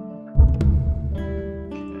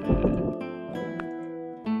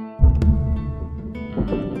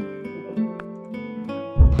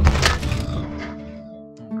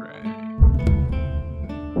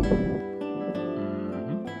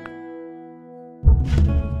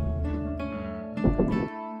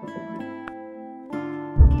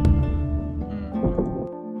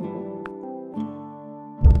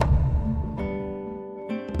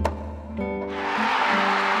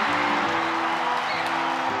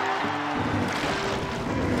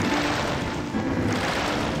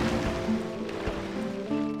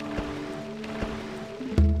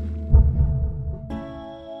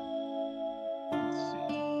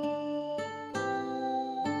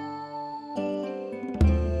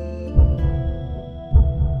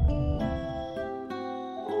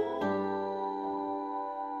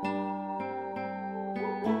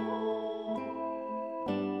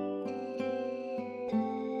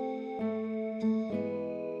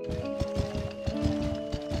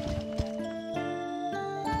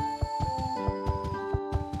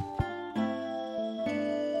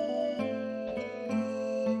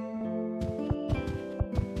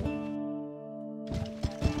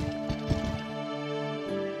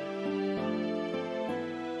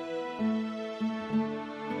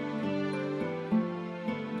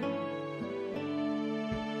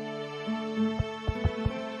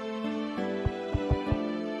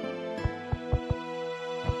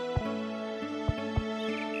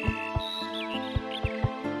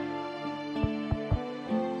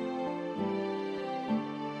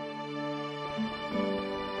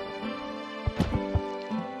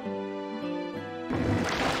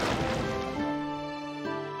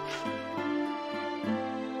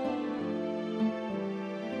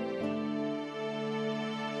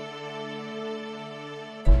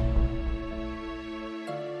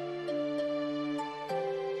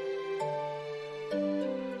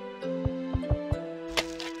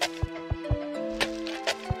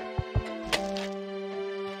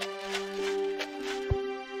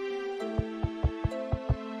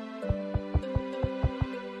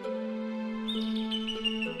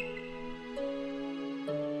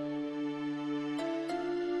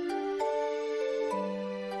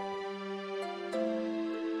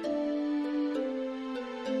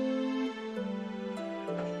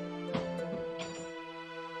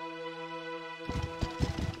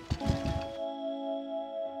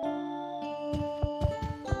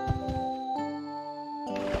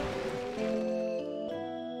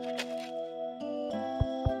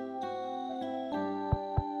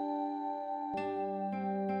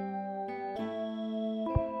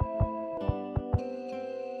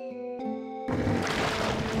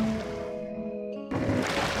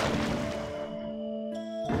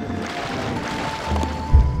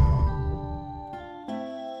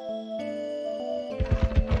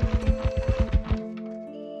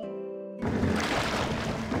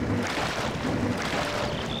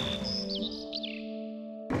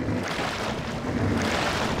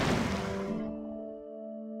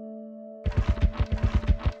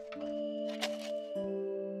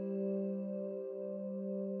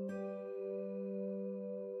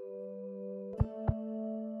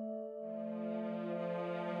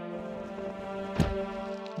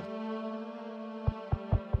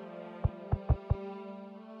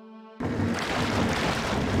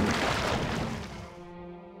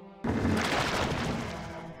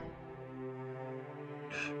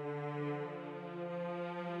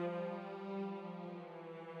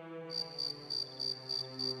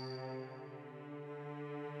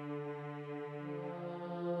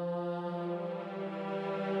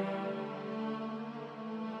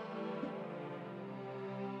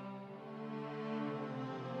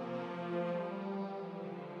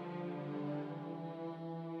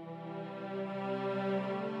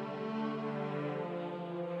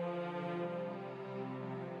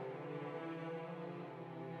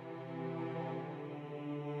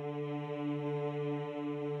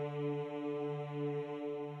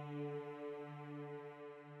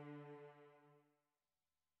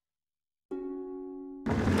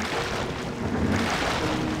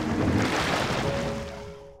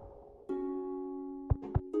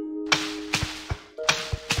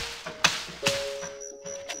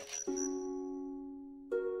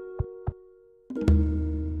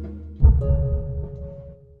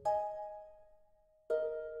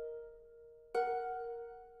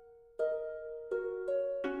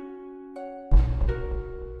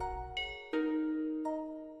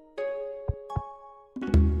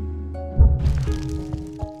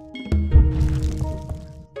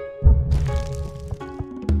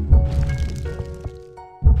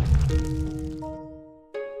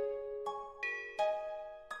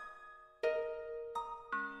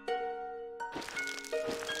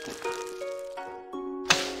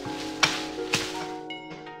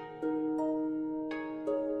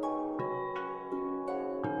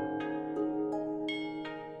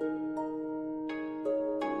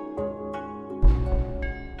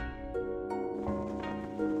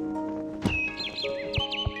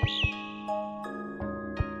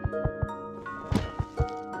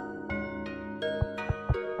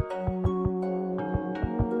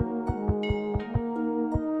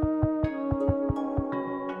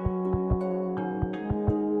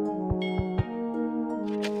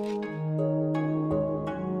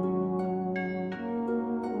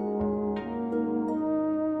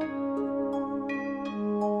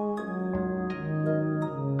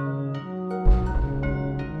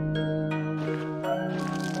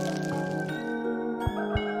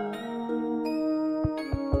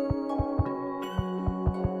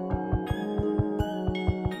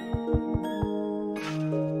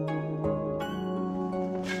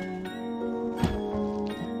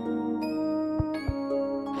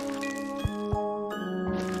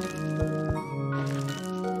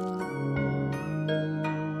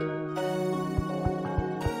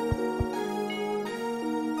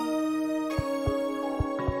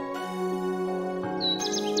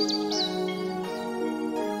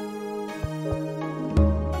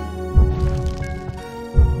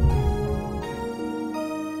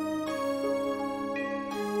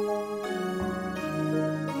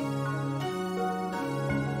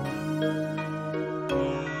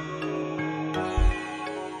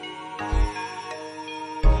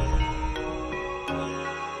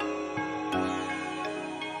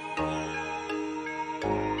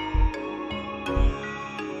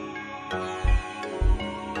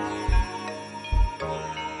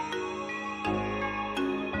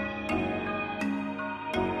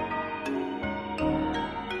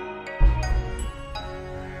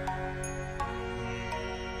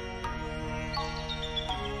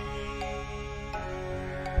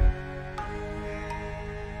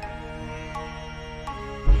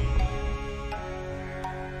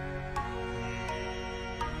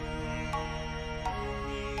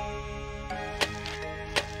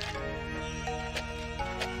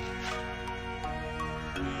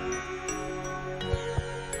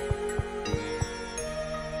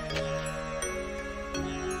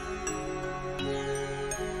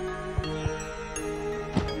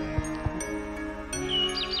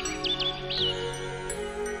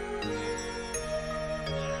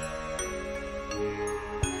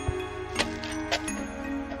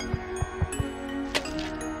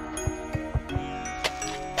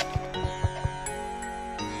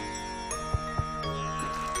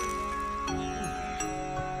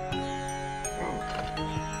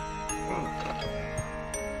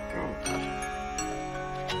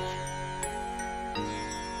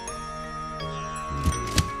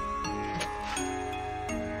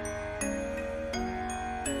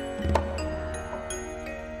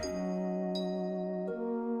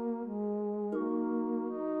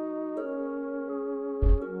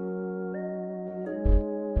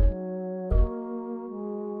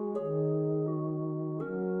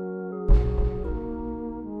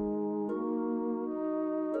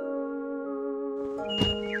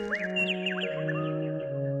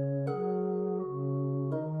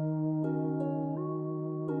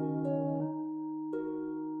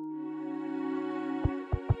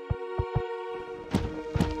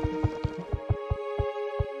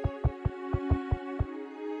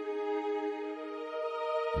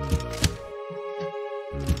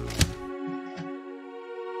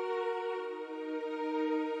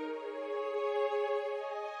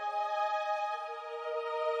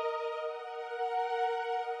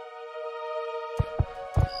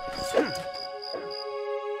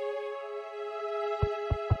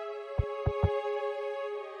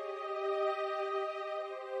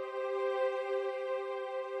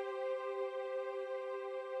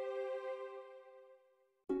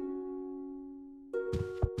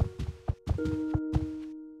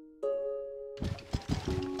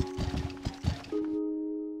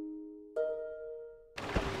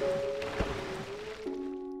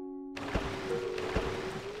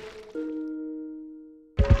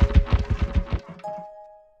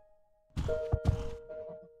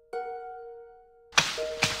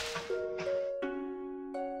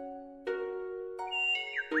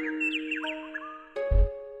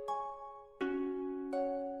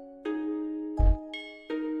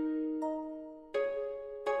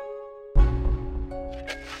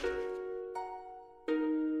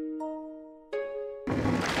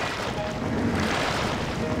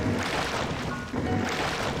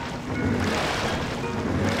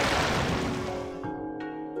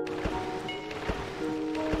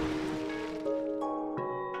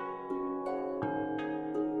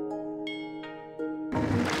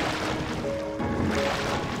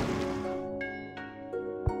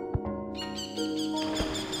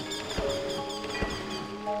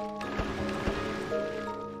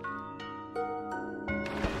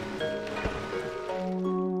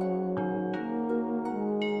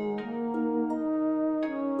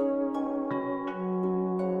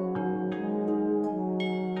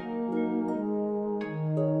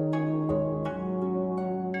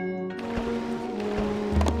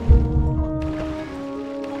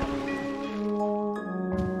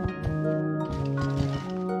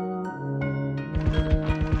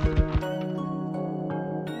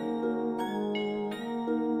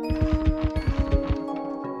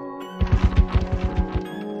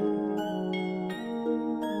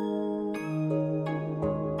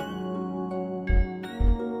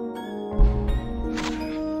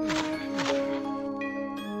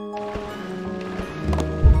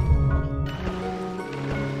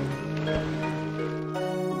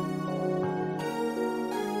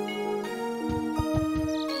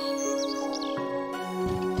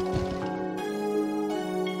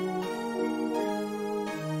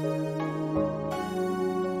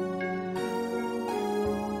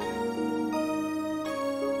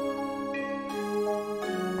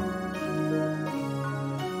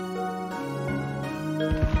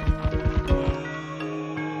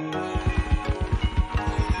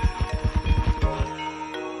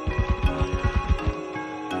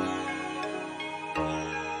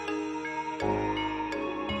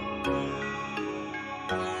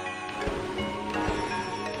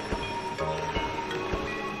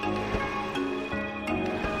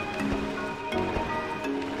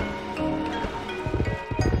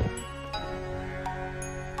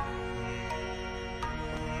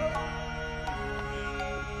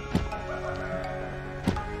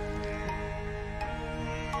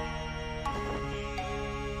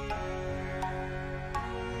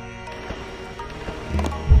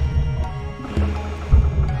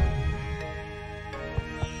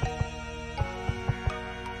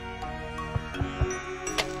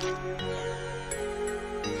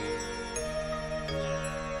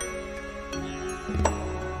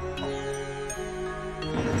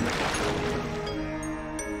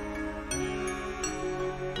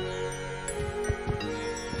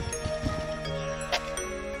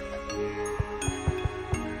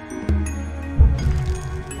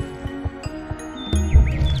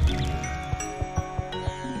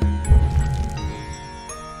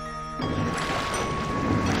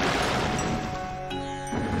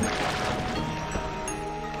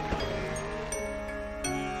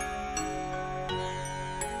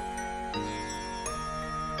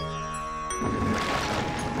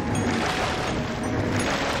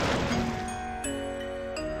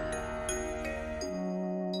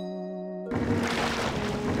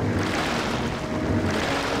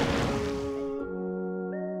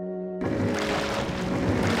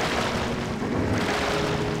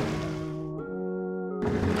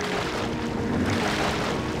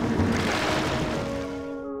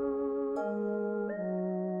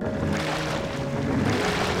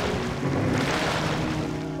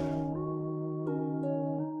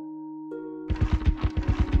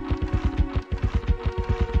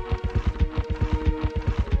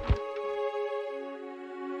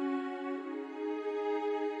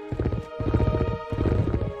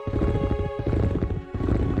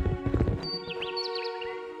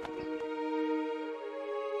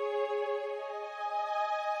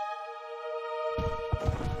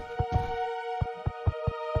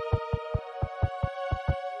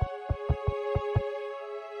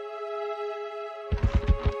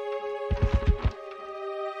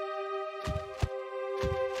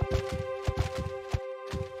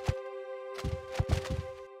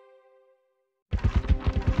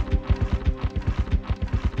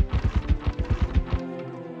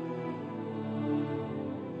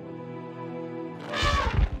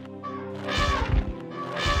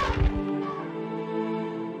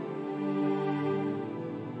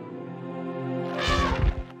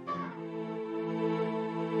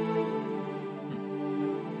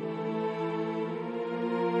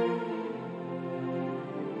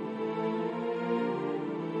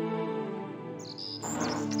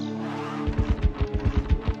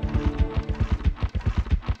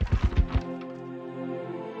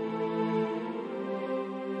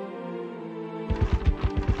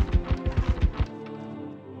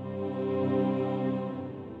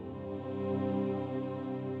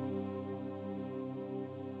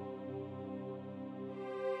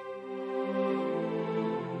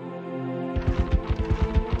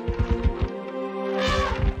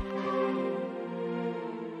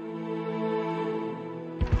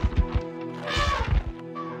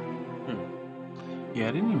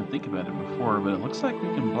 I didn't even think about it before, but it looks like we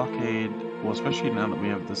can blockade, well, especially now that we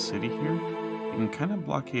have the city here, we can kind of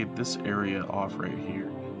blockade this area off right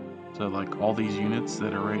here. So, like, all these units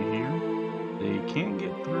that are right here, they can't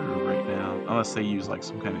get through right now, unless they use, like,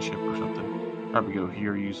 some kind of ship or something. Probably go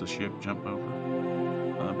here, use a ship, jump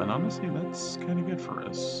over. But honestly, that's kind of good for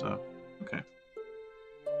us, so, okay.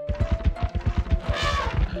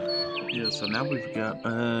 Yeah, so now we've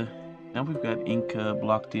got Inca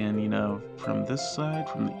blocked in, you know, from this side,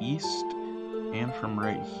 from the east, and from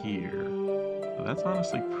right here. So that's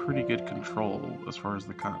honestly pretty good control as far as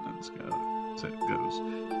the continents goes.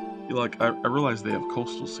 Like, I realize they have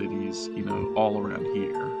coastal cities, you know, all around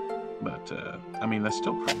here, but I mean, that's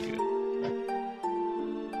still pretty good.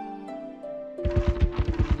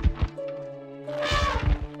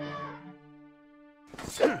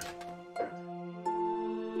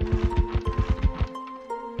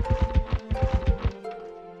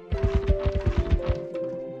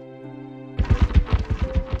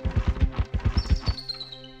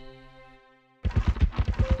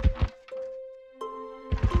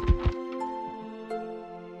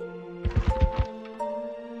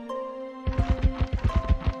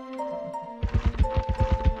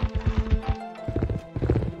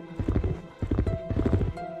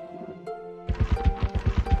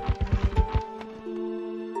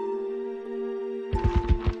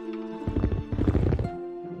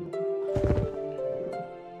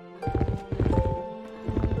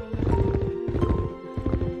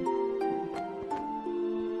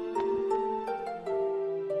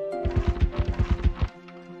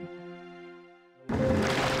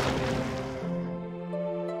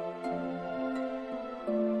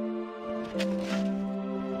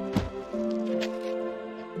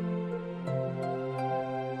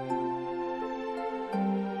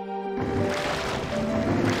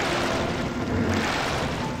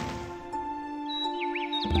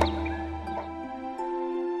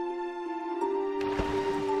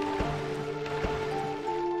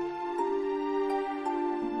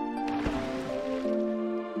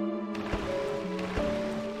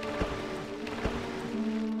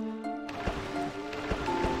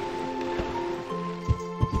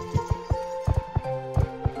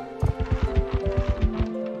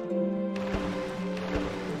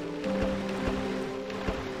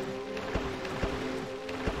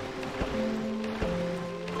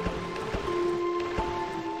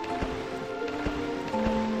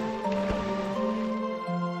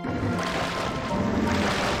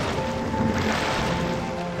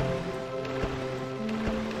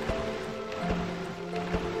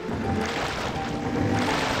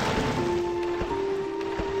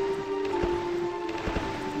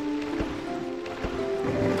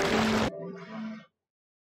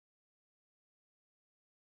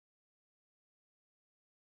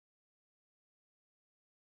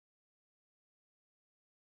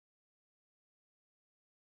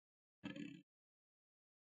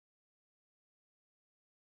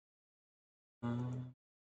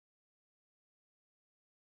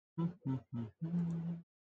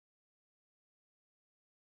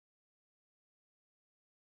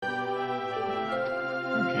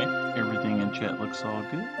 Okay, everything in chat looks all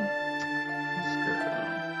good. Let's go.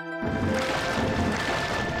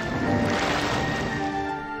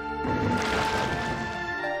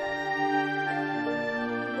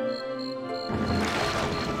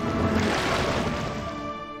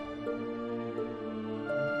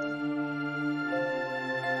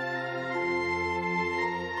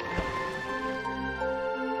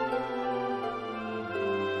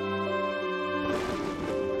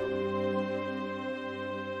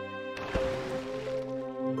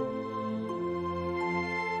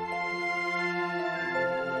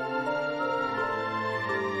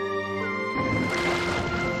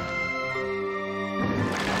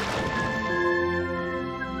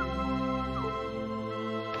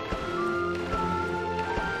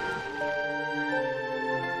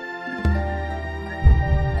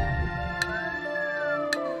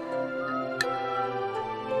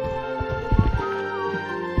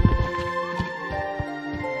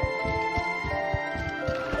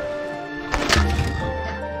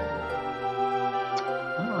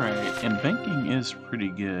 And banking is pretty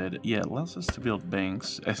good. Yeah, it allows us to build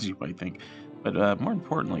banks, as you might think. But more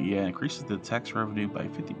importantly, yeah, increases the tax revenue by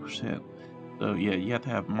 50%. So yeah, you have to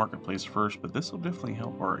have marketplace first, but this will definitely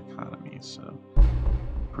help our economy. So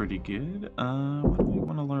pretty good. What do we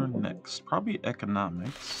want to learn next? Probably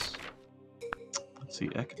economics. Let's see,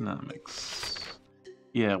 economics.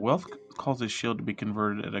 Yeah, wealth causes shield to be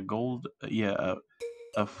converted at a gold.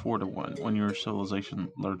 A 4 to 1. When your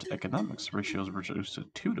civilization learns economics, the ratio is reduced to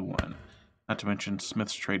 2 to 1. Not to mention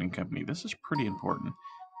Smith's Trading Company. This is pretty important.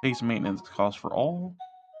 Pays maintenance costs for all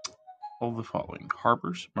of the following: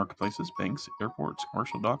 harbors, marketplaces, banks, airports,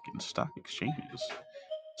 commercial dock, and stock exchanges.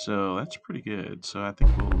 So that's pretty good. So I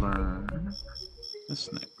think we'll learn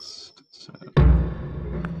this next. So,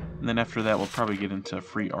 and then after that, we'll probably get into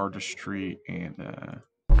free artistry and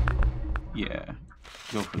yeah,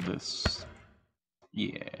 go for this.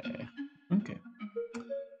 Yeah. Okay.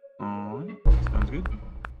 Alright. Sounds good.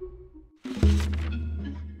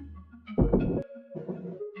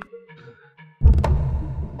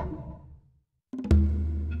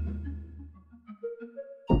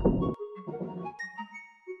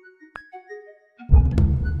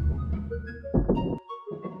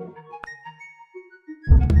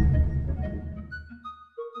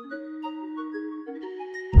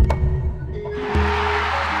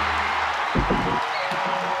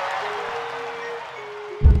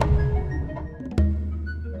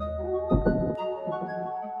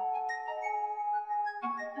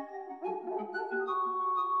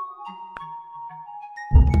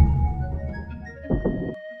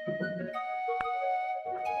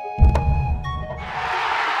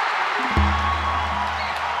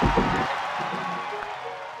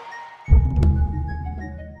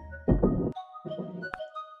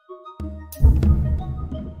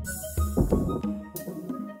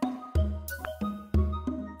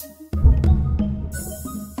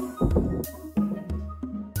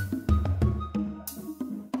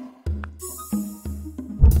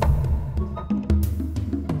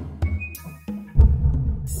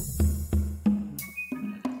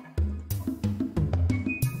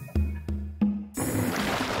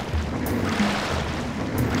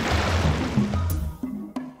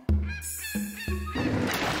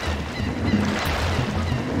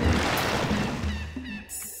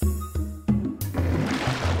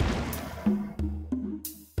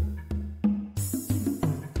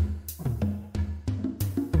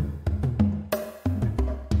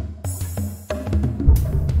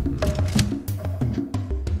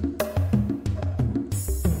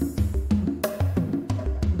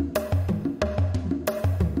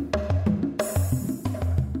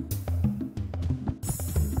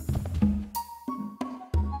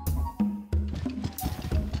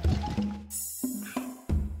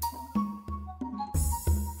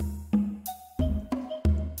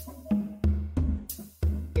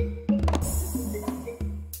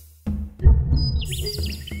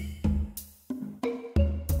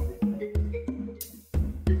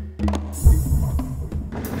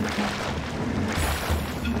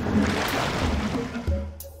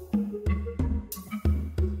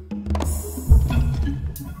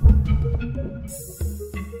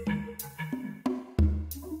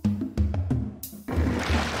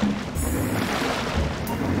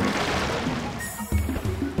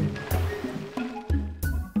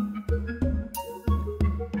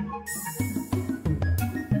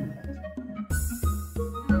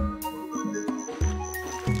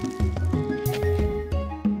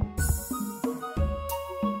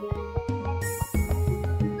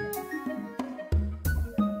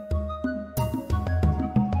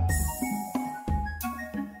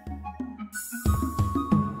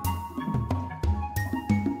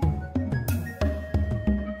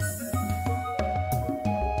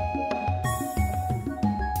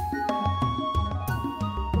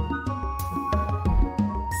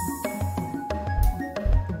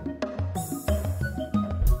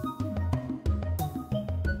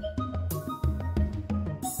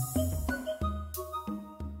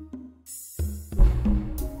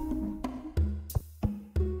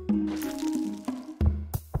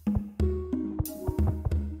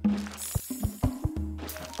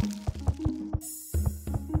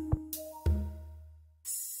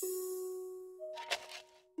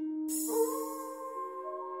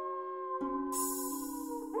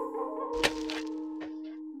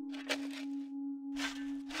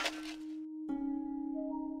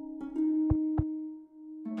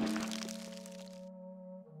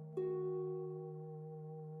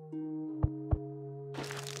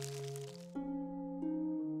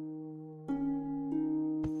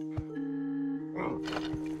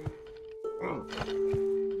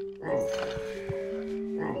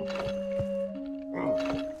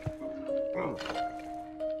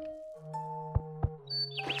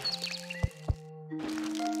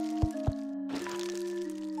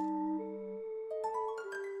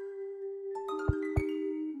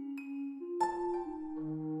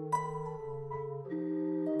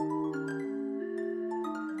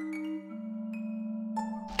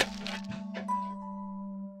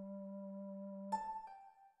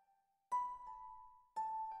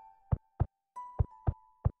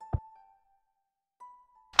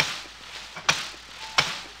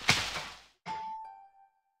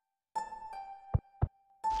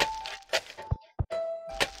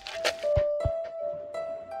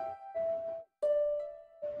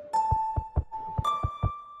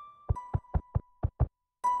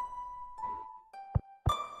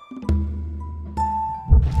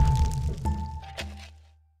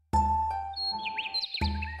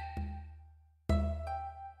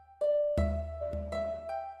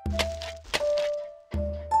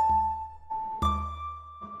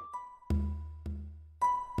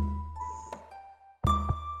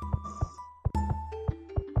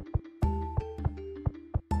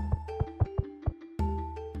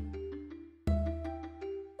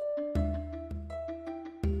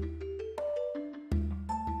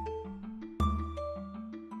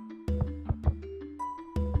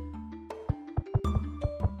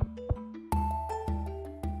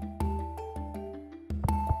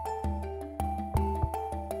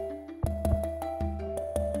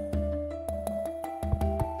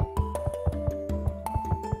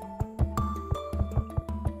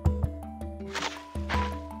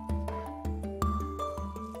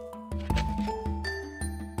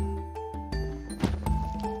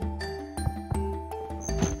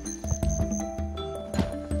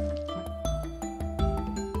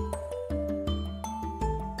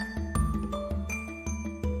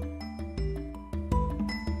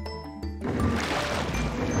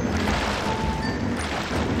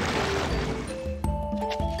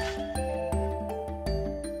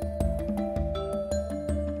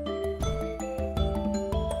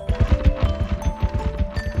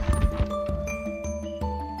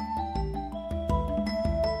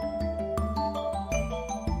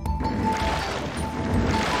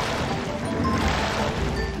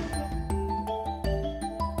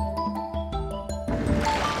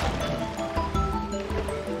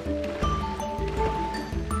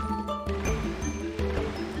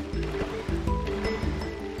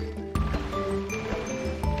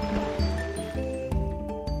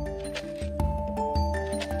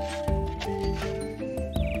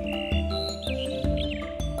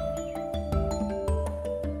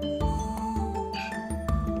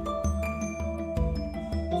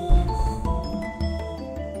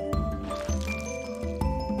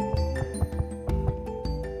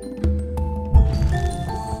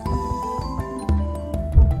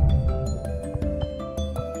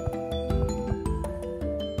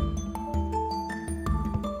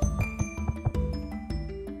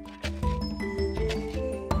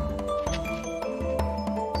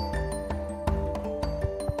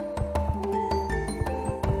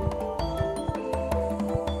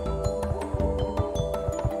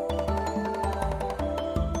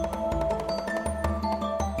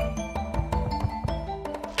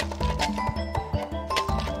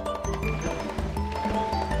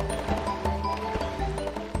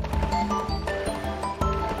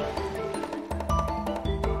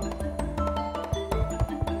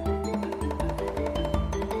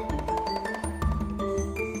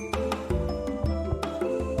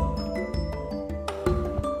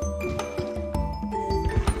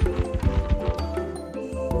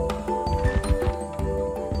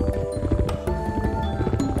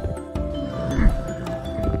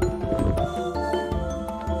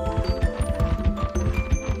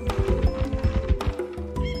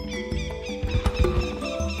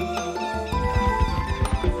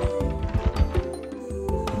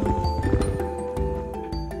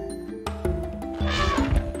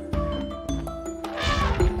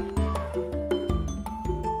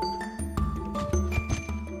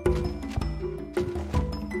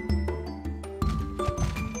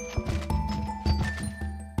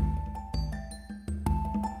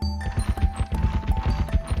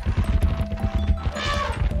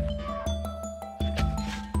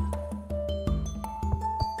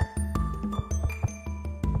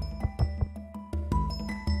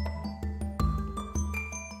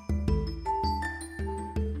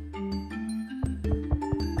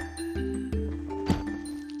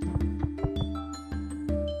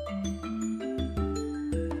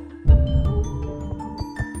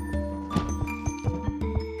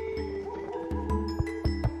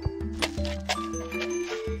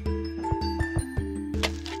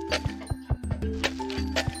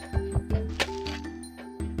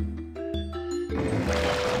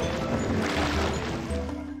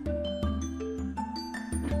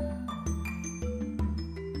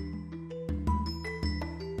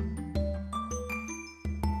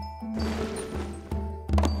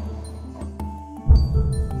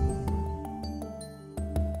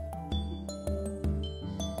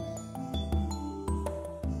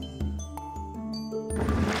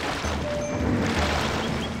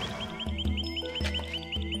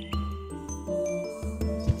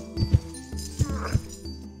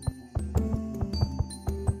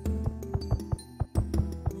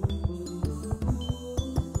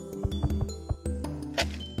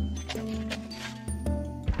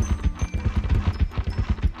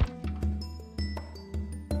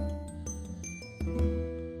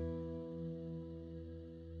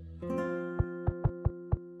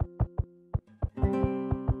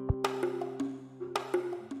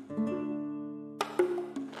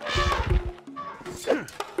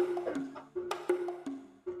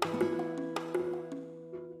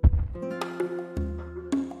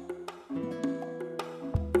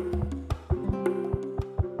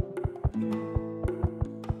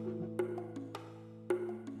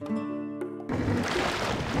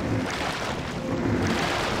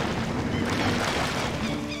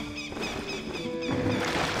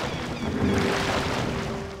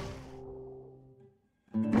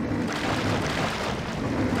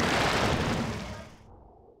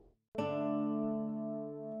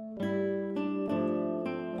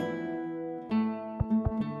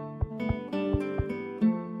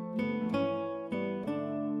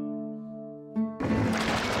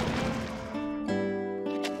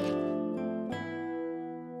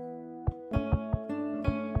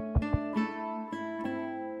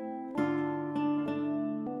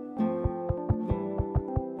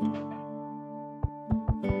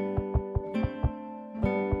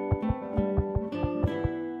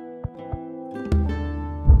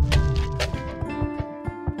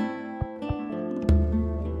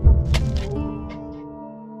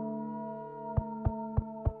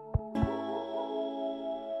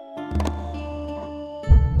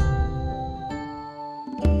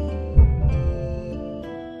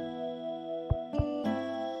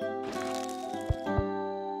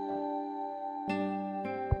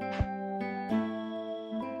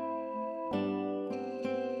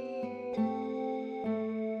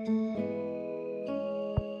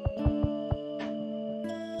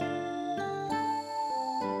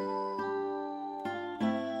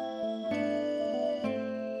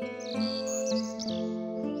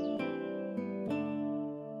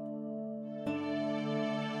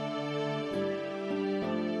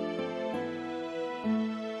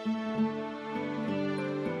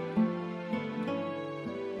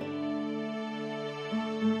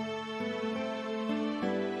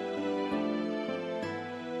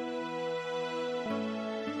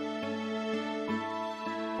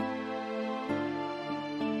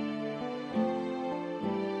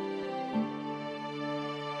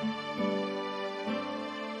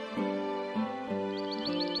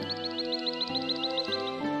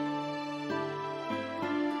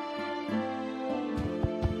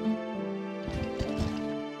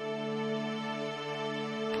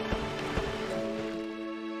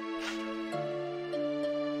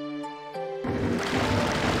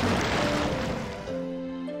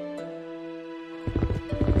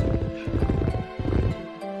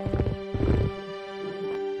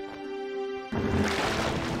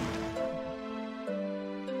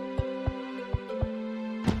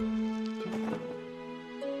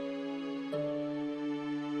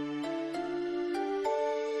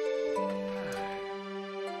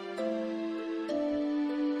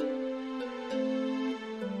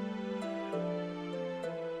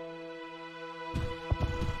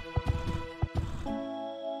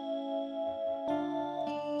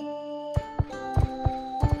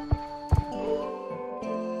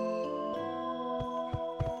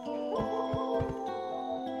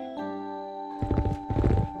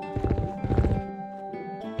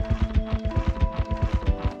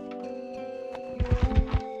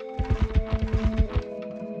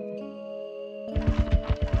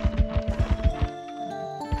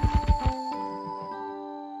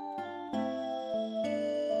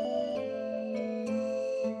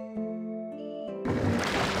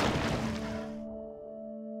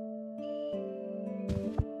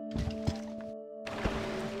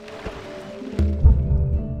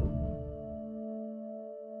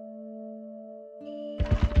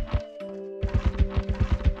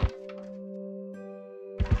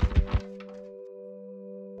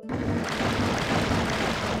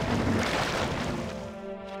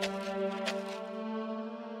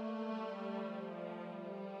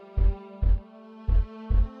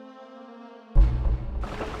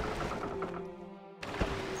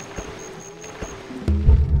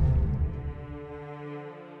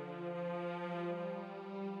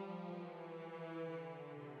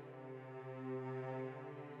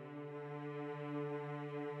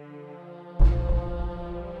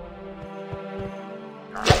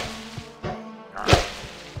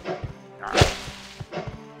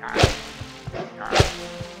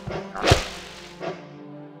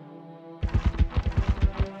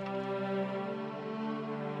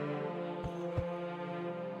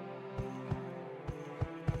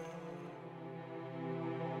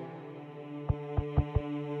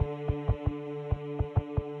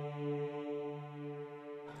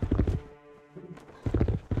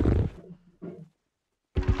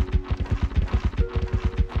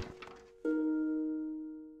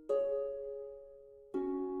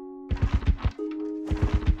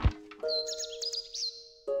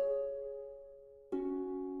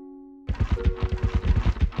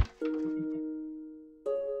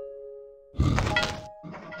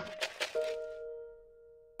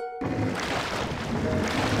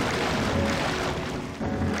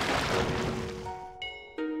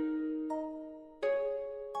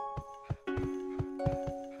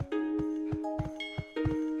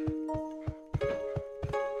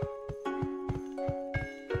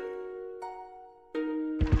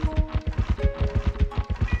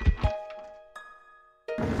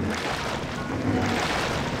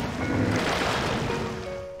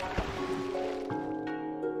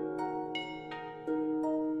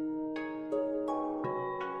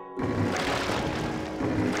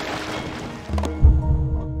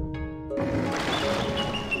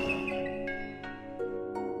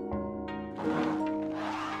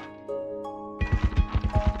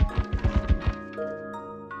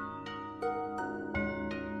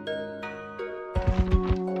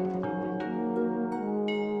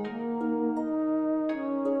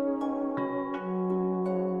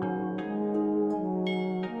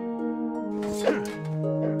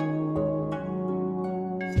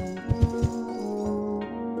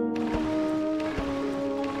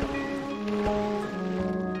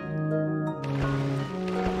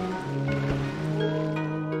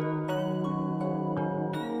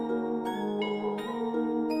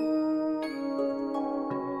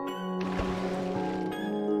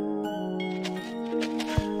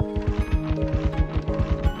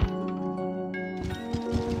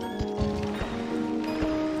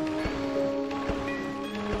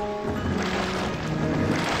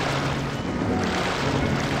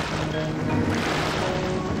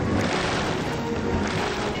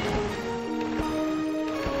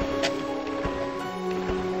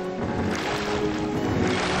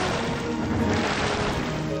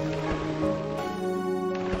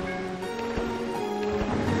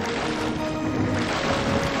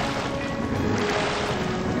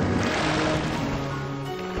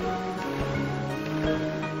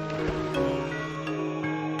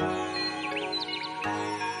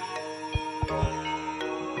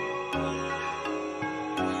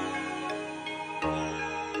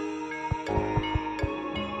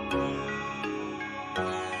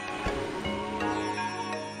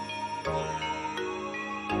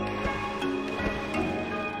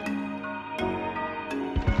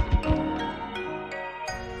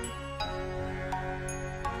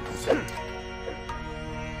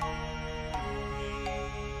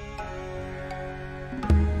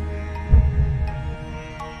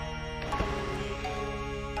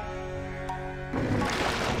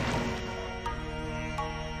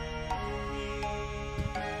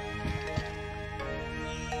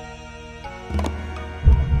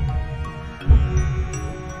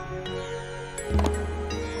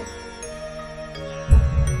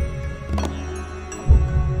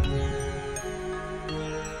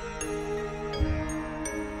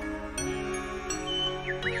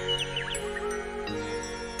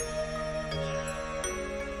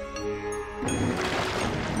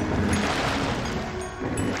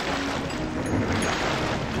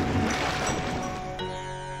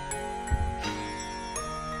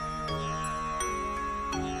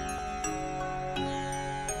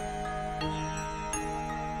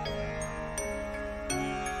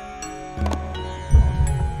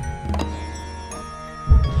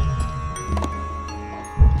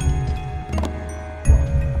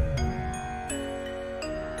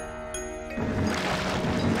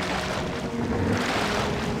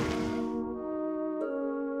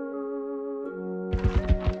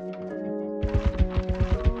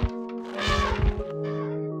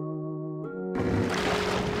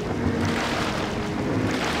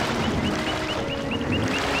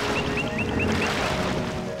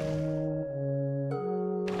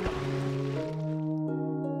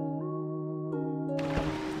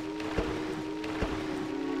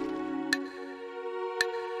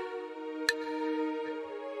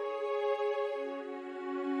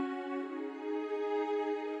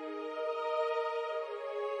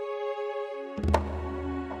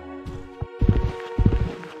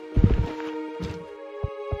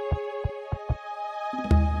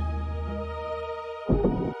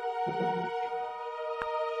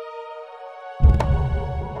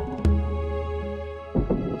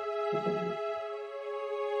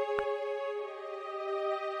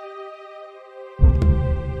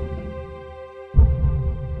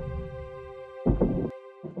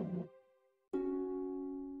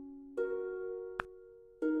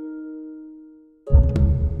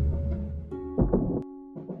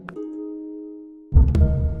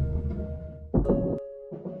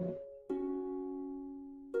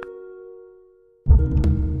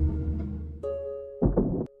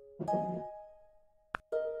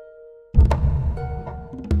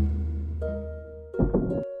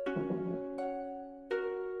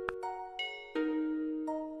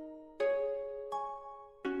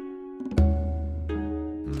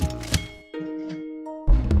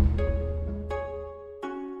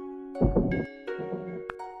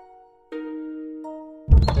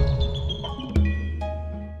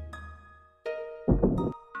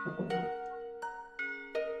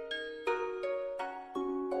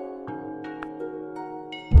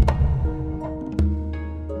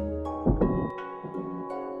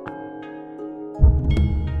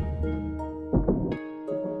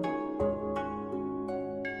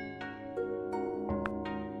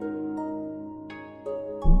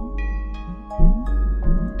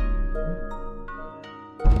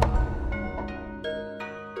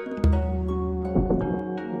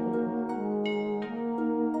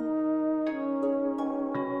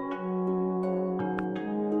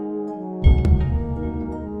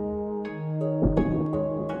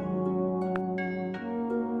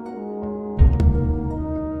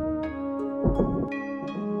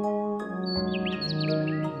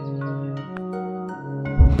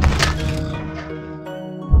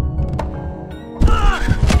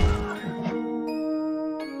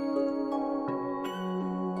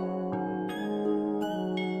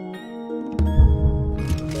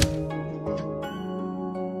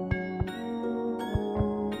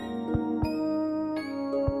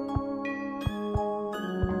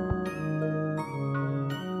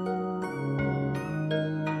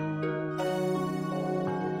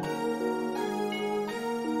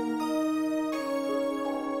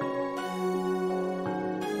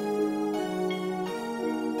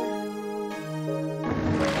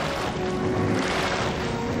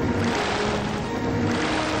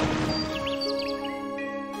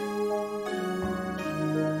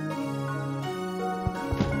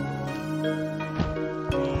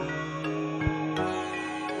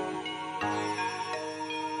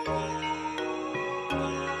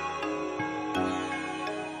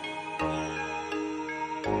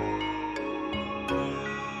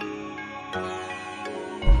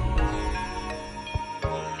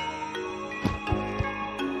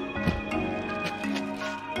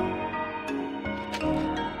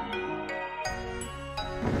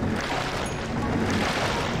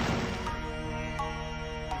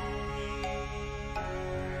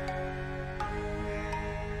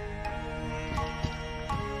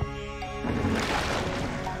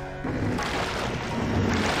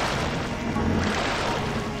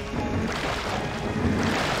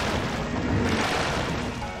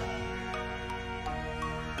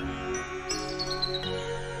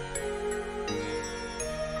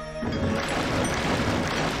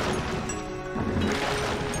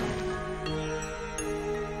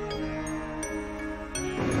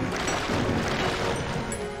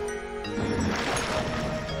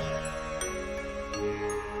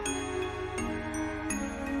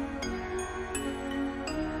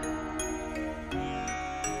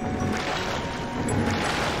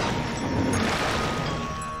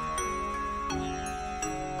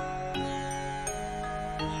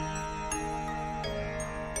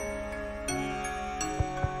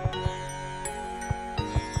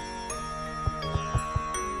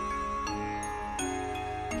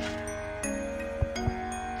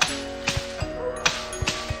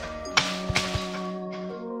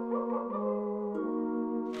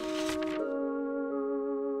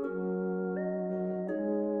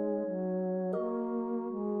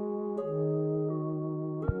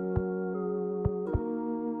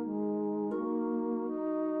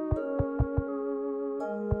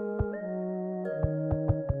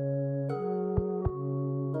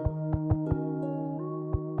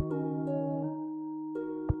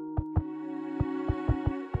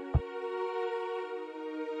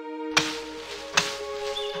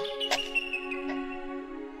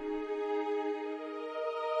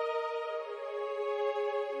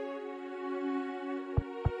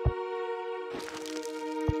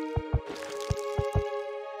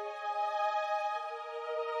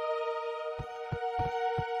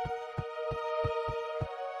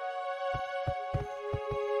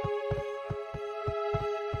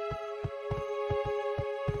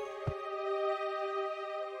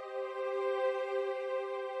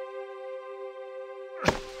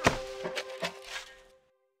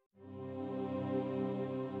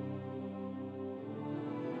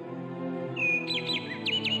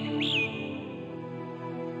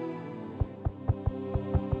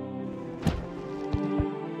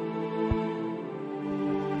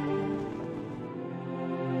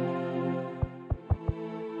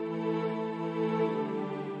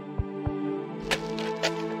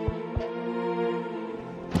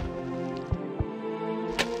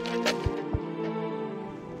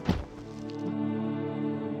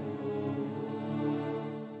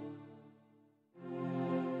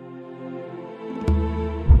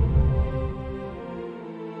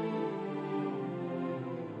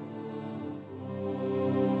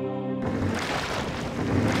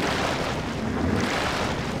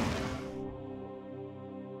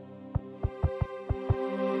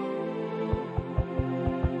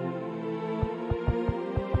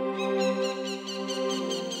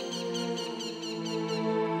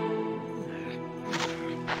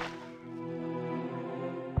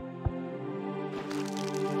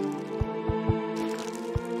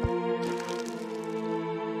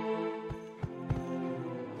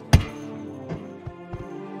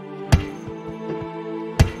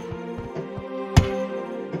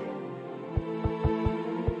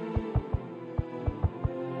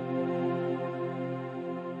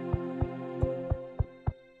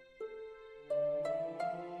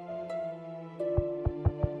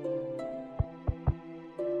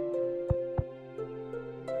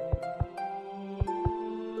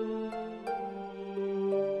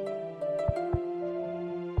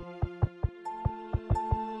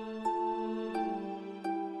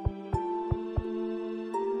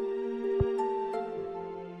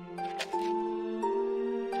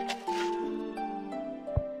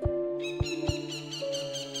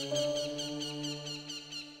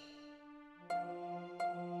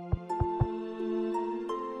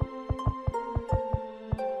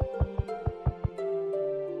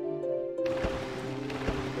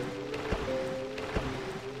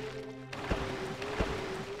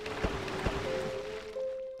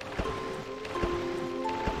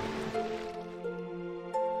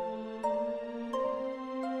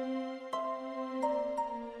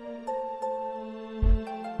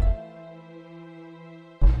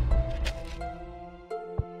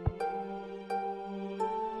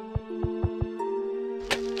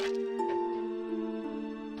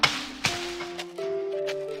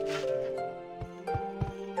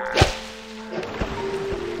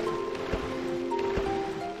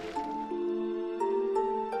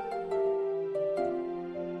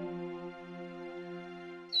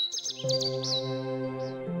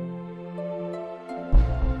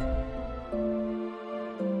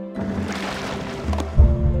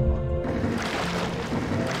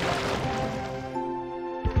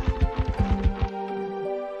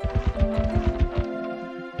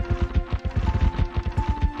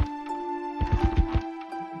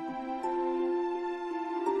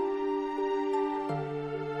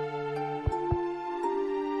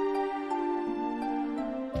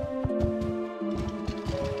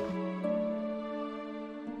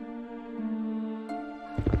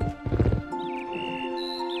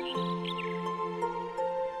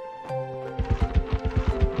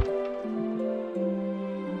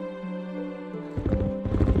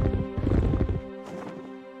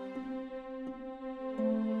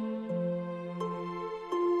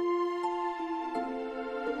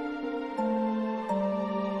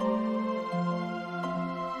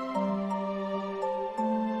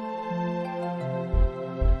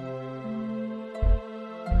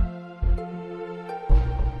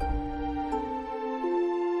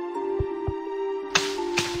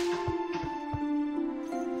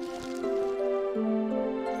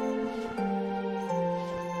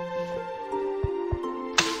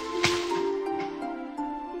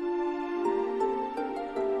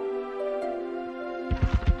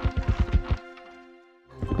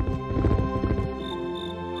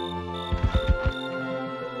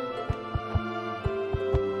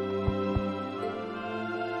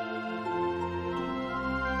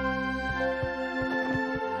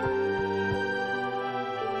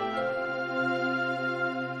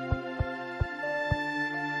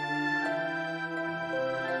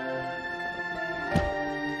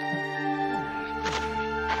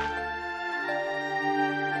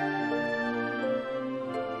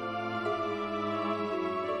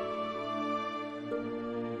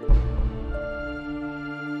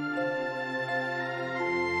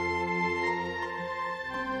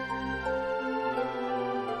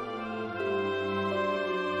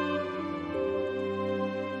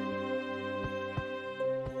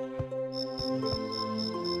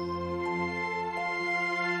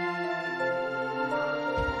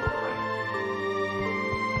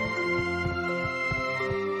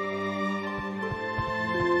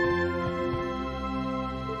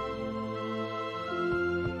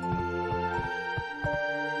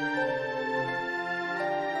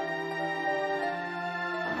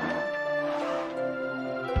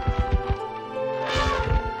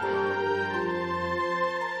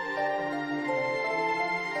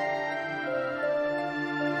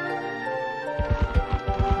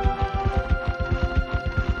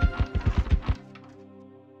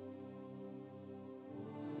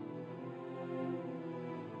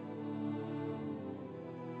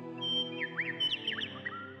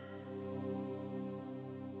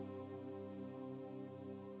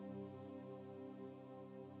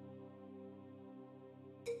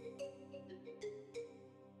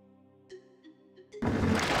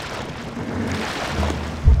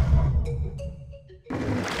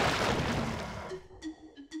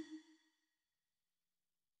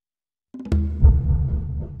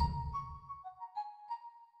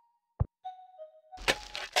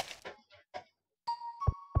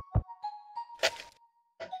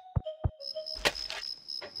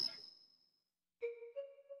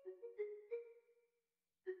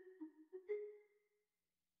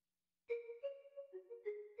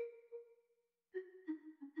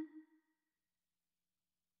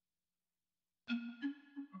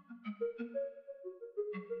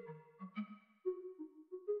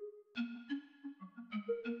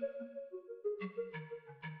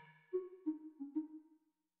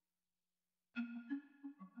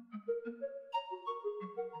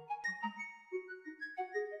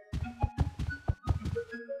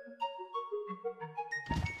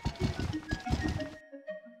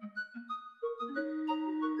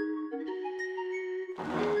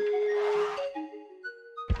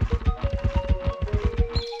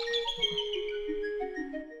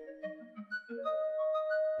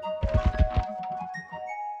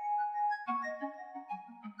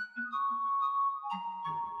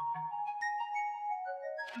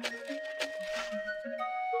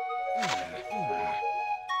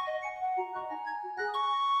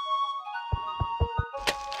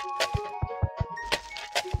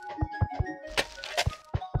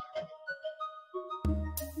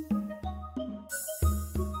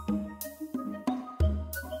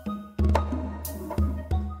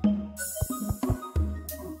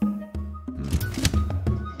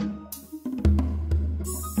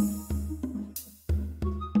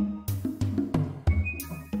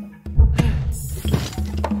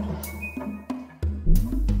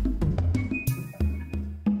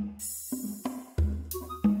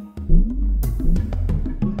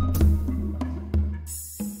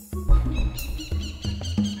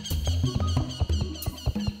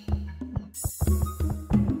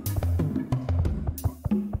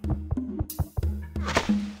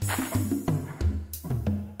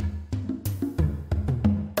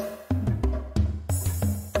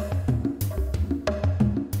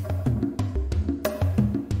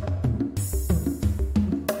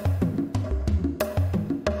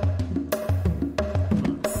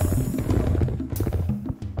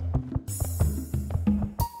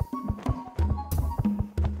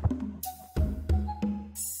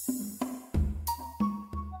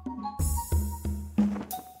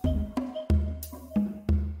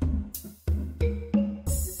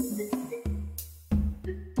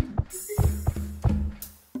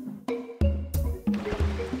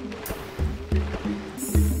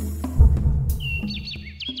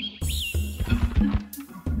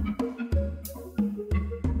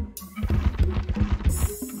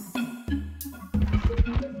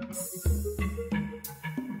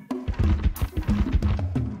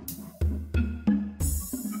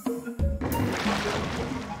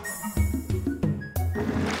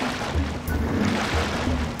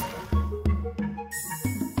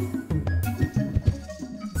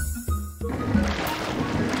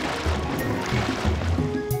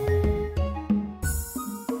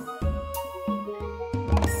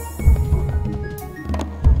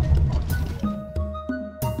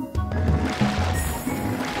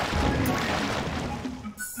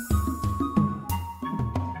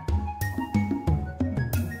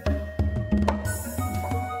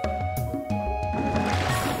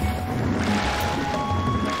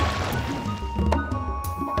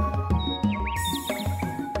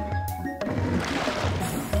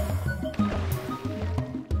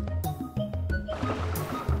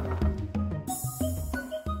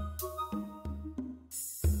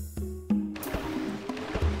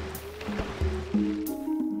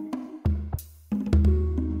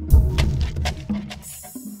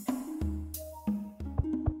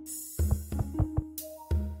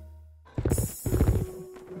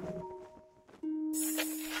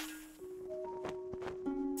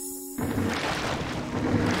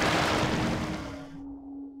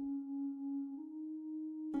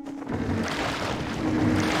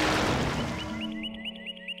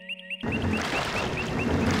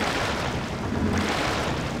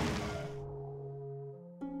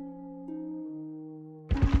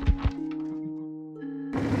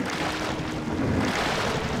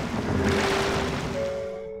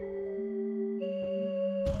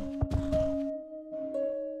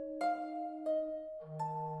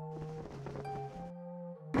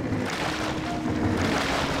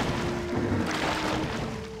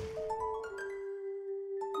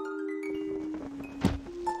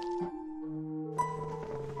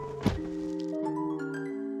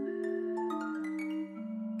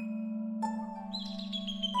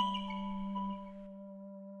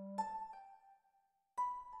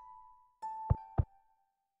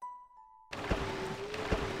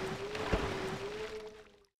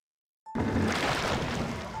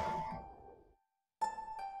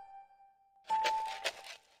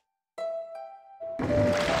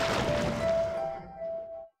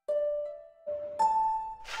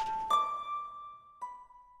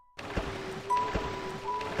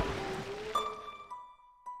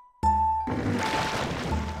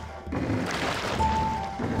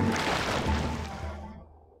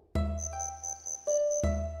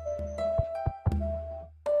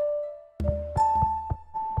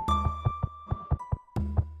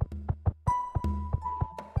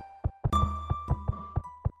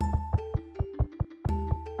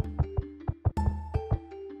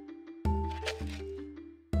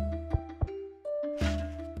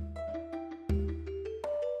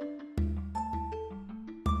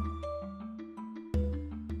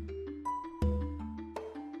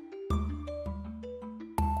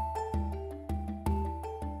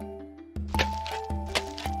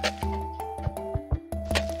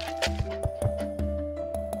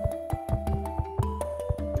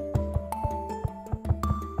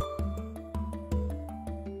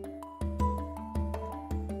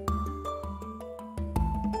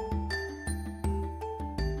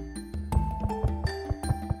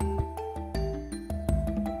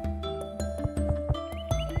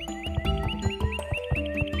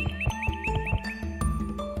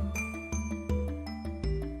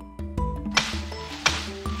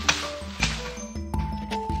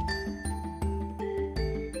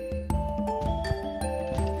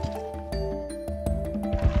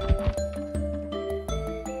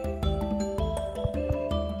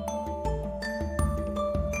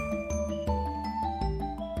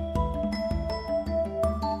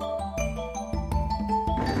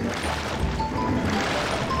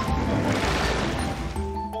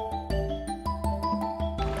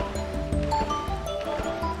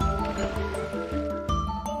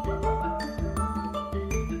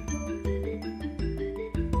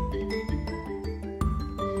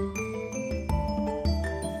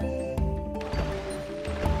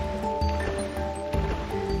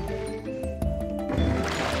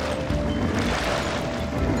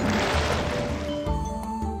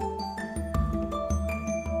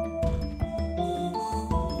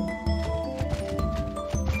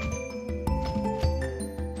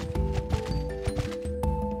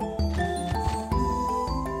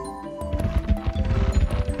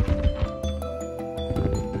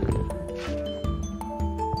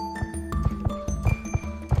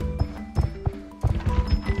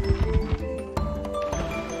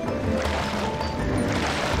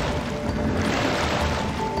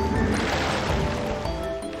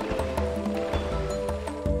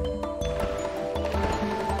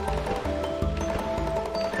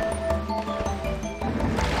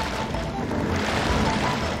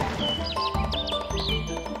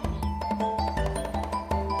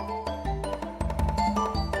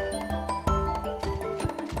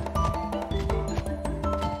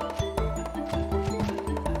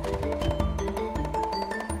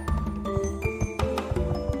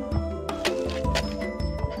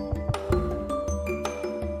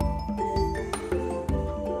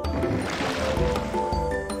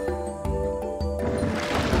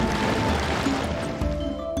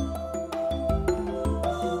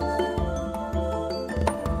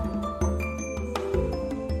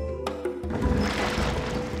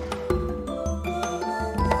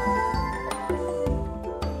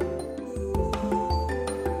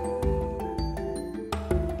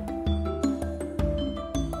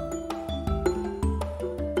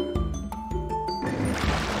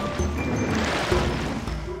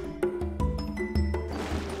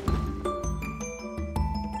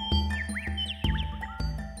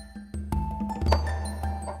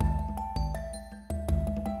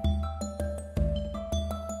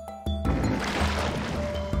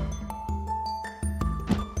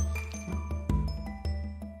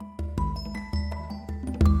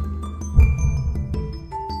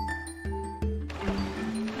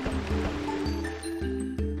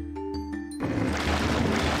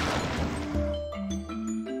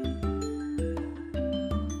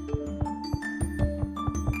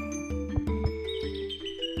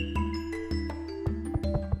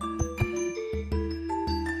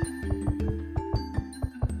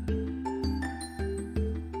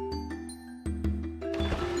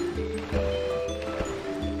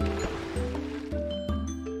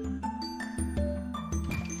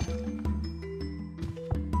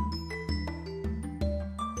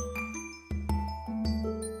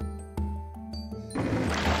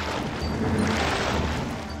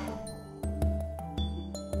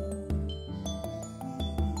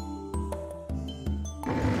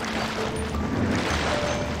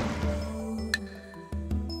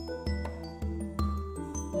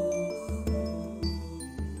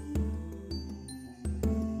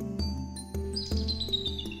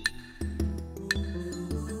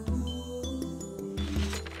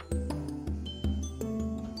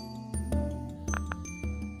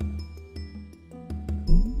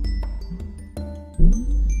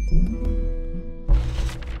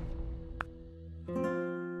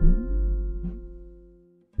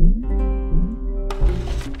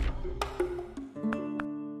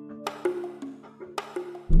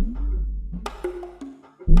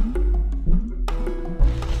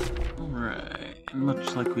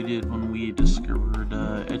 much like we did when we discovered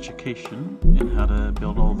education and how to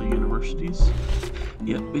build all the universities.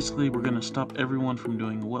 Yeah, basically we're gonna stop everyone from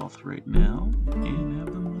doing wealth right now and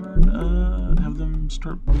have them learn, have them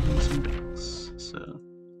start building some banks. So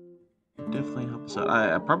definitely help us out.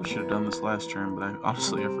 I probably should have done this last turn, but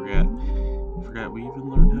honestly I forgot. I forgot we even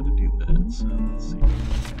learned how to do that. So let's see.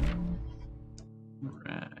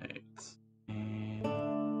 Right. And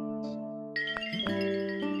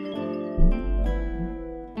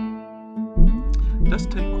it does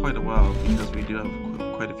take quite a while because we do have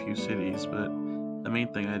quite a few cities, but the main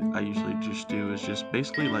thing I usually just do is just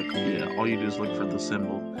basically like, yeah, all you do is look for the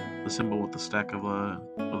symbol with the stack of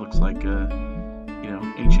what looks like you know,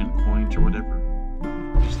 ancient coins or whatever.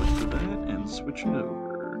 Just look for that and switch it over.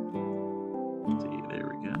 See, there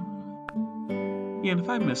we go. Yeah, and if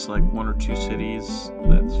I miss like 1 or 2 cities,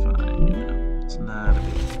 that's fine, you know, it's not a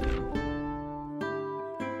big deal.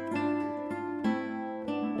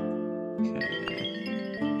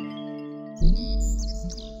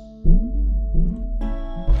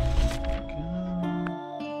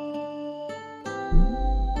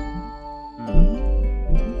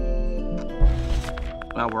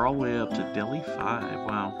 Wow, we're all the way up to Delhi 5,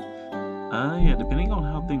 wow. Yeah, depending on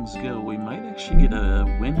how things go, we might actually get a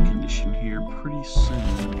win condition here pretty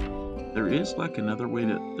soon. There is like another way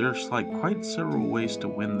there's like quite several ways to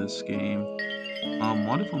win this game.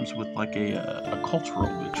 One of them's with like a cultural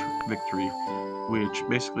victory, which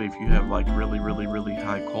basically if you have like really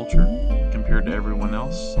high culture compared to everyone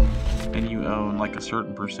else, and you own like a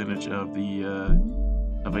certain percentage of the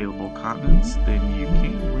available continents, then you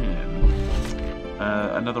can win.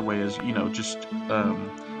 Another way is, you know, just,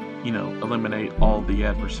 you know, eliminate all the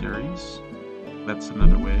adversaries. That's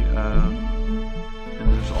another way.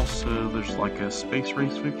 And there's like a space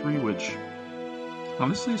race victory, which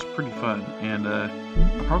honestly is pretty fun. And I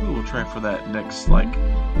probably will try for that next, like,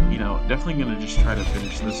 you know, definitely going to just try to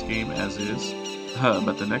finish this game as is.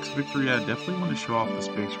 But the next victory, I definitely want to show off the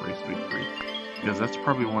space race victory, because that's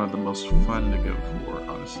probably one of the most fun to go for,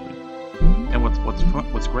 honestly. And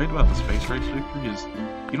what's great about the space race victory is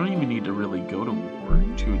you don't even need to really go to war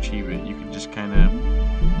to achieve it. You can just kind of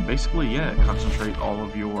basically, yeah, concentrate all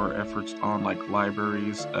of your efforts on like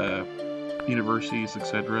libraries, universities,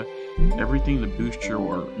 etc. Everything to boost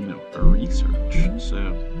your, you know, research.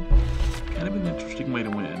 So kind of an interesting way to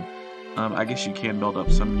win. I guess you can build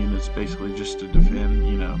up some units basically just to defend,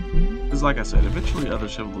 you know, because like I said, eventually other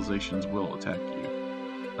civilizations will attack you.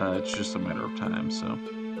 It's just a matter of time. So.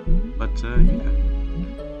 But, yeah.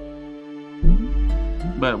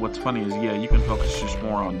 But what's funny is, yeah, you can focus just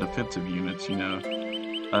more on defensive units, you know,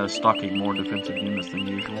 stocking more defensive units than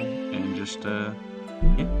usual, and just, yeah,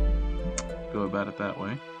 go about it that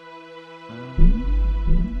way.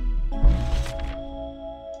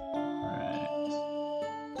 Right.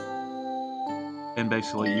 And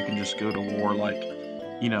basically, you can just go to war, like,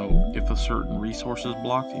 you know, if a certain resource is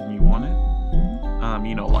blocked and you want it,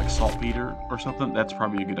 you know, like saltpeter or something, that's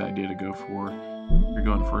probably a good idea to go for. You're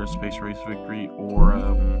going for a space race victory, or,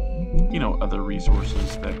 you know, other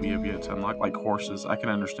resources that we have yet to unlock, like horses. I can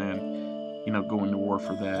understand, you know, going to war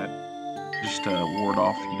for that, just to ward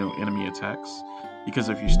off, you know, enemy attacks. Because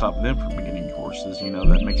if you stop them from getting horses, you know,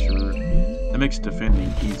 that makes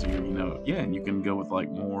defending easier, you know. Yeah, and you can go with, like,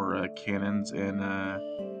 more cannons and,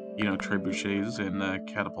 you know, trebuchets and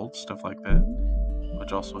catapults, stuff like that,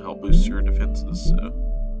 which also help boost your defenses. So,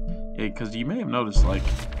 yeah, because you may have noticed, like,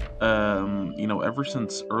 you know, ever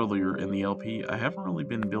since earlier in the LP, I haven't really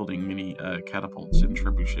been building many catapults and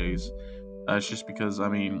trebuchets. It's just because, I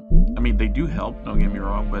mean, they do help, don't get me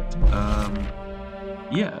wrong, but,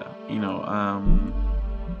 yeah, you know,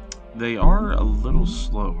 they are a little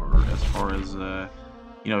slower as far as,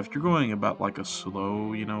 you know, if you're going about, like, a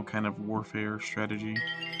slow, you know, kind of warfare strategy,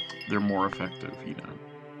 they're more effective, you know.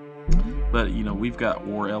 But, you know, we've got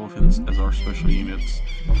war elephants as our special units,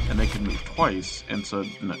 and they can move twice, and so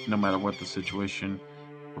no matter what the situation,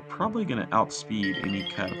 we're probably going to outspeed any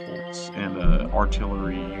catapults and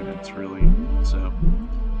artillery units, really. So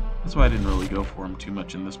that's why I didn't really go for them too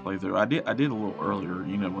much in this playthrough. I did a little earlier,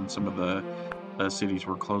 you know, when some of the cities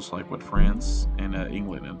were close, like with France and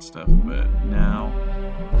England and stuff, but now,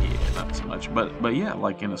 yeah, not so much. But yeah,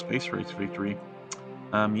 like in a space race victory,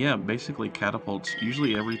 yeah, basically catapults,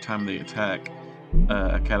 usually every time they attack,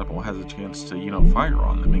 a catapult has a chance to, you know, fire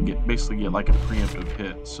on them and basically get like a preemptive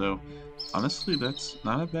hit. So honestly, that's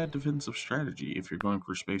not a bad defensive strategy if you're going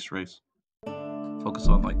for space race. Focus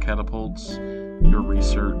on like catapults, your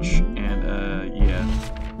research, and yeah,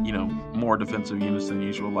 you know, more defensive units than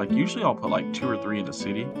usual. Like usually I'll put like 2 or 3 in a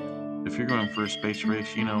city. If you're going for a space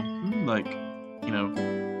race, you know, like, you know,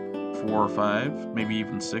 4 or 5, maybe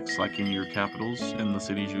even 6, like in your capitals, in the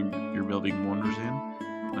cities you're building wonders in.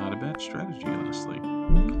 Not a bad strategy, honestly.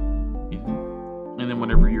 Yeah. And then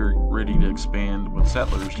whenever you're ready to expand with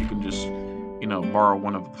settlers, you can just, you know, borrow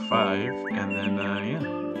one of the 5, and then, yeah,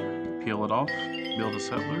 peel it off, build a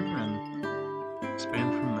settler, and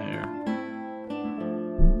expand from there.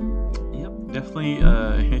 Yep, definitely,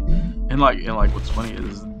 and like what's funny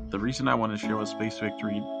is the reason I want to share with Space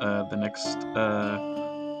Victory the next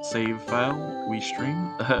save file we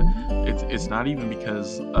stream, it's not even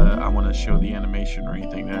because I want to show the animation or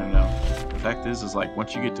anything. No. The fact is like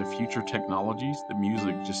once you get to future technologies, the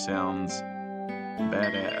music just sounds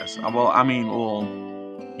badass. Well,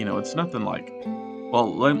 you know, it's nothing like.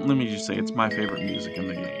 Well, let me just say it's my favorite music in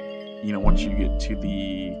the game. You know, once you get to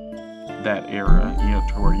that era, you know,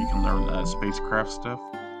 to where you can learn spacecraft stuff.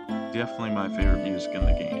 Definitely my favorite music in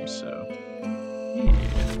the game, so yeah.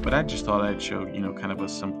 But I just thought I'd show, you know, kind of a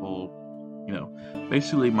simple, you know,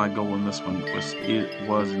 basically my goal in this one was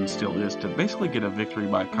and still is to basically get a victory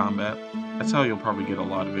by combat. That's how you'll probably get a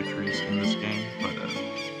lot of victories in this game, but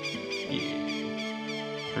yeah.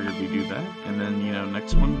 Figured we do that, and then, you know,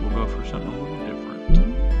 next one we'll go for something a little different.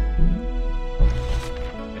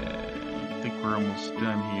 Okay, I think we're almost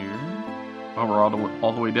done here. Oh, we're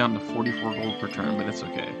all the way down to 44 gold per turn, but it's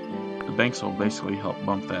okay. The banks will basically help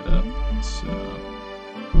bump that up. So,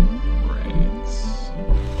 right.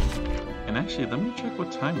 And actually, let me check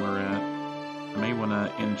what time we're at. I may want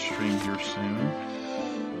to end stream here soon.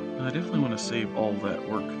 I definitely want to save all that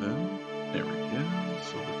work though. There we go.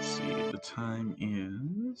 So let's see. The time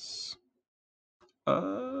is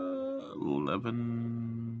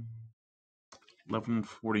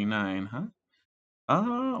 11:49, huh?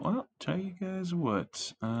 Well, tell you guys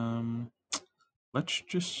what. Let's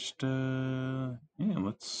just yeah,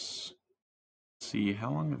 let's see.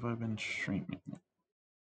 How long have I been streaming?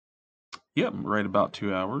 Yep, right about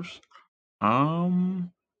 2 hours. Yeah,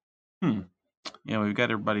 we've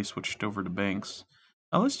got everybody switched over to banks.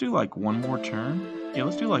 Let's do like one more turn. Yeah,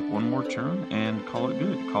 let's do like one more turn and call it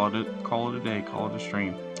good. Call it a day. Call it a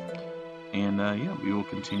stream. And yeah, we will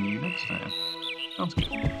continue next time. Sounds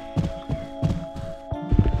good.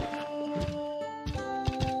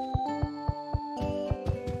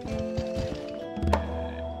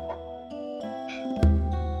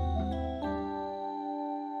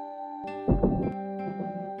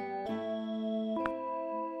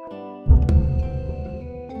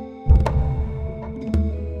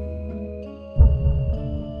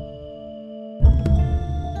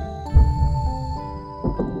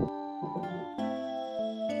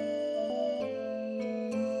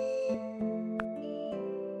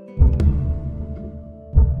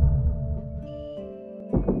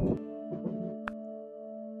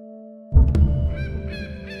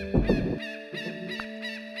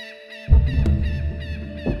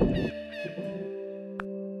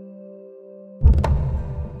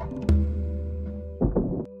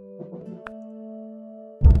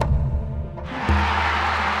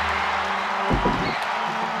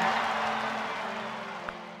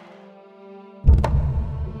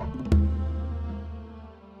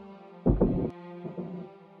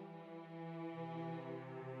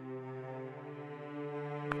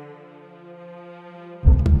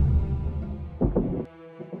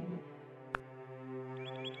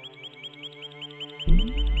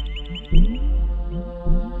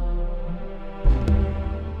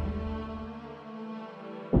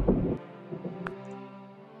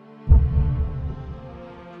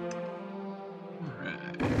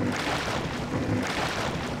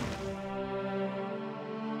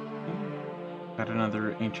 Got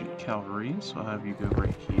another ancient cavalry, so I'll have you go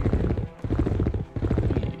right here.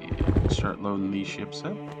 Yeah, start loading these ships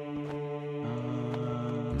up.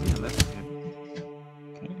 Yeah, that's good.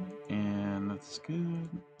 Okay, and that's good.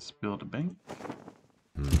 Let's build a bank.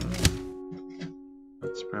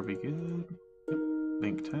 That's probably good. Yep,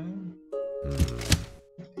 bank time.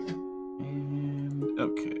 And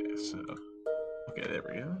okay, so okay, there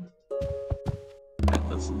we go. Right,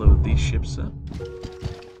 let's load these ships up.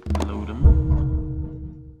 Load them up.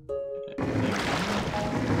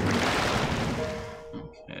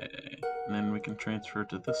 Okay, and then we can transfer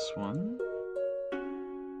to this one.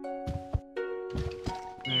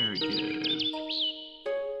 Very good.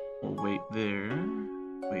 We'll wait there.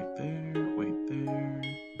 Wait there. Wait there.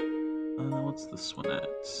 What's this one at? We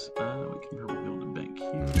can probably build a bank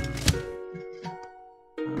here.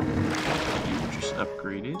 You just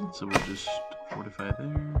upgraded, so we'll just fortify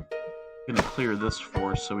there. Gonna clear this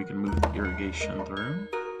for us so we can move the irrigation through.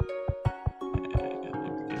 And there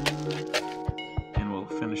we go. And we'll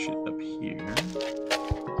finish it up here.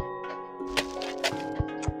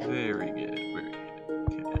 Very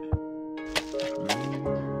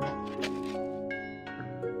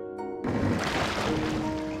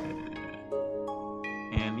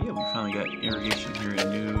yeah, we finally got irrigation here in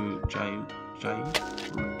New Jai 3, so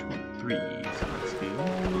that's good.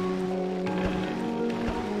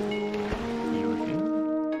 Here we go.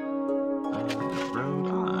 Road.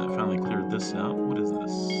 I finally cleared this out. What is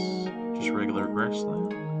this? Just regular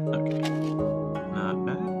grassland? Okay. Not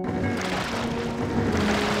bad.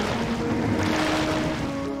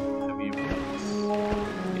 Heavy books.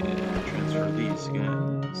 Yeah, transfer these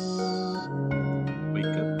guys. Wake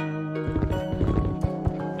up.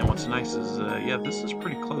 And what's nice is, yeah, this is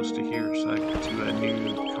pretty close to here, so I get to a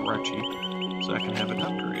new Karachi, so I can have an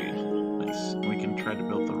upgrade. Nice. We can try to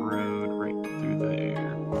build the road right through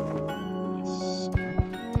there. Nice.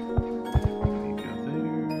 We go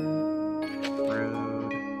there.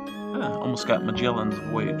 Road. Ah, almost got Magellan's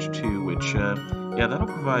Voyage too, which, yeah, that'll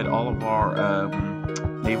provide all of our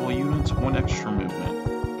naval units one extra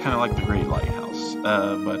movement. Kind of like the Great Lighthouse.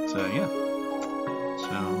 Yeah.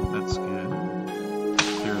 So, that's good.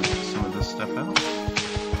 Clear some of this stuff out.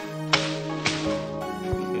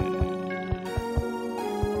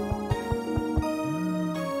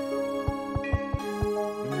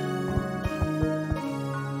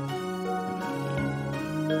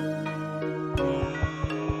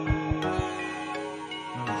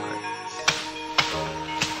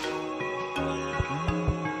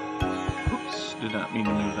 Did not mean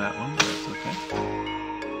to move that one, but that's okay.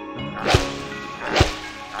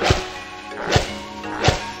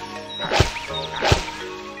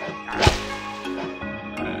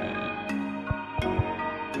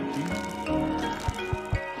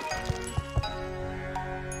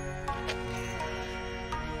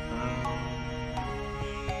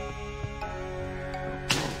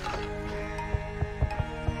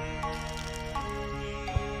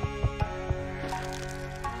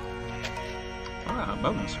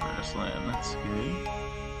 Bonus grassland, that's good.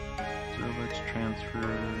 So let's transfer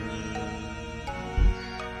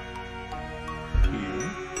here.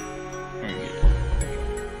 There you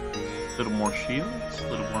go. A little more shields, a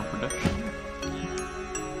little more production.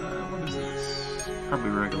 What is this? Probably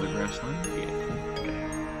regular grassland. Yeah, okay.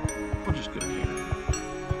 We'll just go here.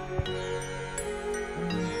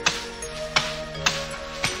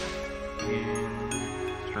 And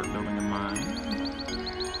start building a mine.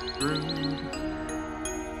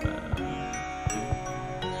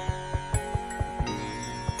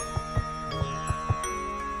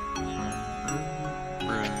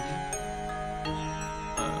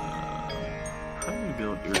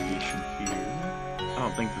 I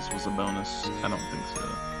don't think this was a bonus. I don't think so.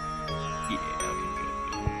 Yeah, okay,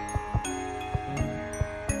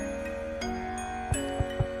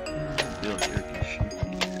 good. Build irrigation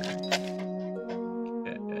here.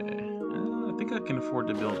 Okay. I think I can afford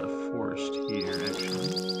to build a forest here, actually.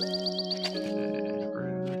 Okay,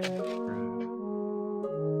 road.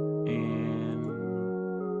 And...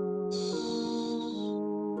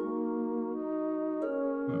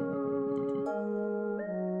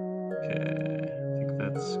 Okay.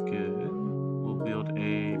 That's good. We'll build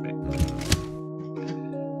a big one.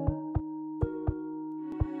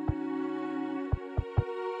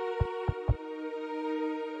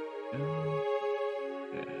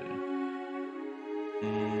 Okay.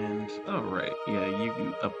 And, oh right, yeah, you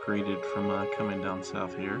upgraded from coming down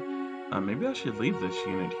south here. Maybe I should leave this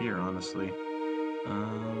unit here, honestly.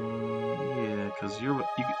 Yeah, because you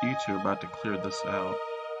two are about to clear this out.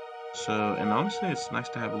 So, and honestly, it's nice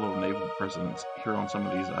to have a little naval presence here on some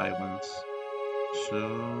of these islands. So,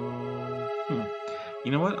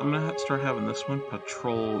 you know what? I'm gonna start having this one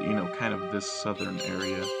patrol, you know, kind of this southern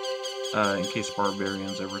area, in case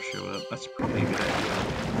barbarians ever show up. That's probably a good idea.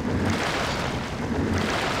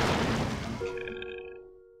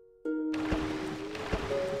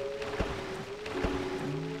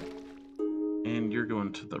 Okay. And you're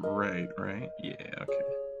going to the right, right? Yeah, okay.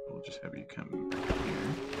 We'll just have you come back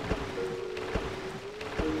here.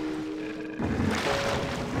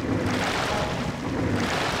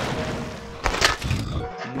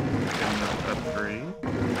 Upgrade.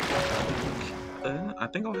 I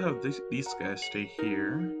think I'll have these guys stay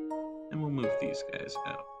here, and we'll move these guys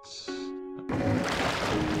out.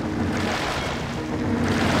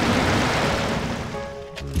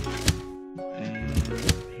 And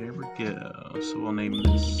here we go. So we'll name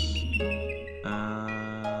this.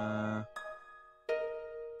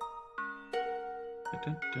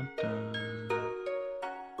 Dun, dun, dun.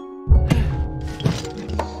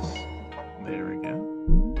 There we go.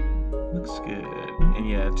 Looks good. And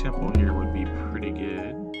yeah, a temple here would be pretty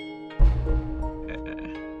good.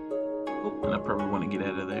 Oh, and I probably want to get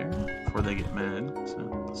out of there before they get mad, so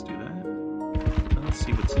let's do that. Let's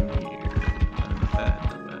see what's in here. Not bad,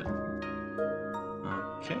 not bad.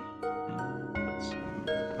 Okay. And let's move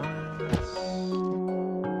on.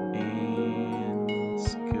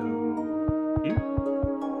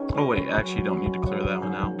 Oh wait, I actually don't need to clear that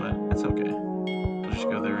one out, but it's okay. We'll just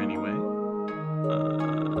go there anyway.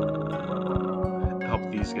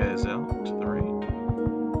 Help these guys out to the right.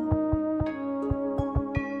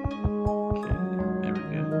 Okay, there we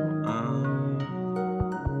go. Over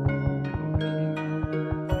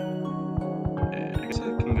here. I guess I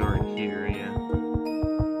can go right here, yeah.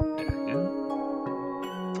 There we go.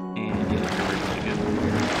 And yeah, we're ready to go.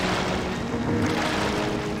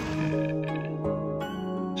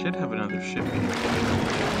 Okay. Should have another ship here.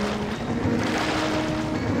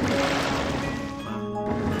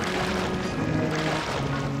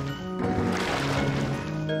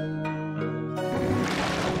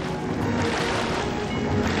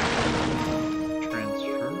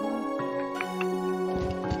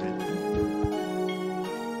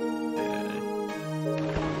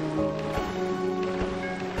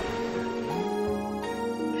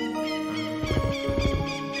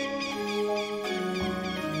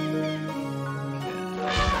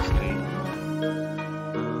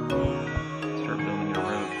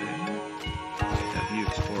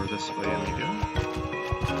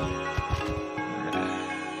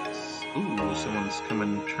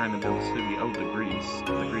 Trying to build a city. Oh, the Greeks.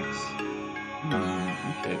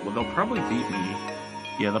 Okay, well they'll probably beat me.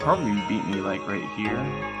 Yeah, they'll probably beat me like right here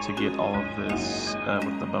to get all of this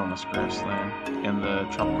with the bonus grassland and the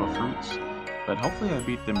tropical fruits. But hopefully I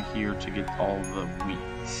beat them here to get all the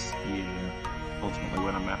wheats. Yeah, ultimately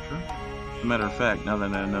what I'm after. As a matter of fact, now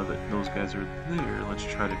that I know that those guys are there, let's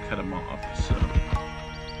try to cut them off. So,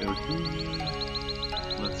 go here.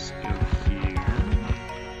 Let's go here.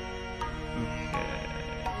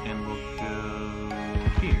 And we'll go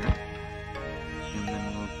here, and then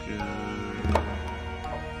we'll go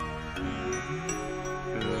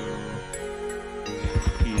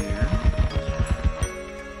here,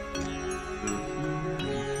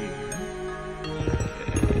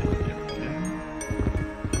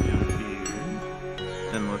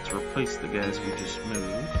 Then let's replace the guys we just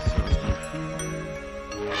moved. So let's move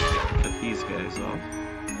here, cut these guys off,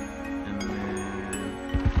 and then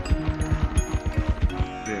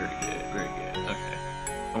very good, okay.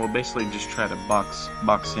 And we'll basically just try to box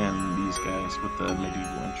in these guys with the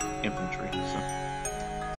medieval infantry, so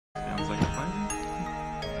sounds like a plan.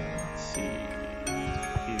 Let's see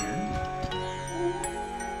here.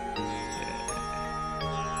 Yeah.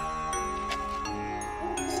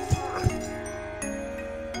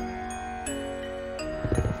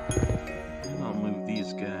 I'll move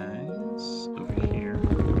these guys over here.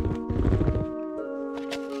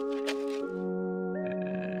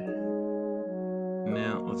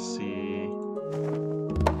 Now, let's see.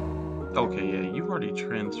 Okay, yeah, you've already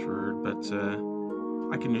transferred, but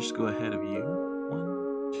I can just go ahead of you.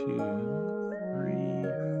 1, 2, 3,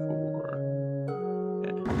 4.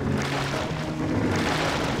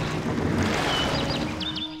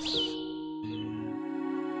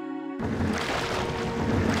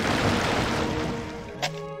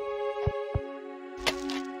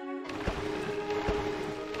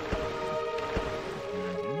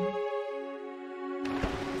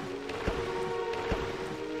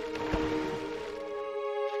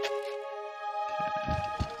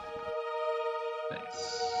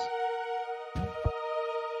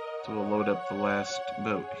 So we'll load up the last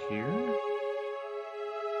boat here.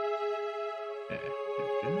 Okay,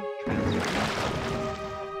 there we go. Transfer.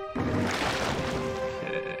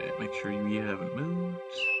 Okay, make sure you haven't moved.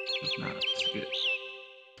 If not, it's good.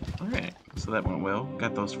 Alright, so that went well.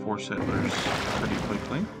 Got those 4 settlers pretty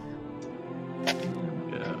quickly. There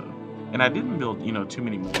we go. And I didn't build, too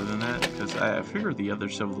many more than that, because I figured the other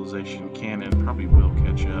civilization can and probably will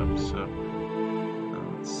catch up, so...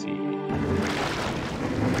 let's see.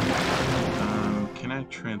 Can I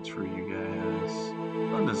transfer you guys?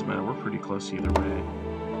 Well, it doesn't matter. We're pretty close either way.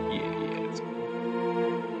 Yeah, it's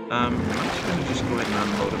good. I'm actually gonna just go ahead and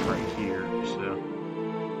unload them right here, so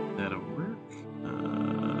that'll work.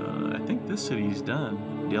 I think this city's done.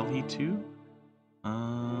 Delhi 2.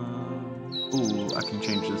 Ooh, I can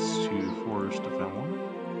change this to forest if I want.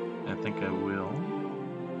 I think I will.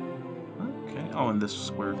 Okay. Oh, and this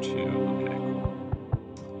square too. Okay, cool.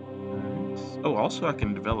 Oh, also I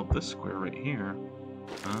can develop this square right here.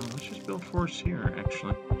 Let's just build forests here,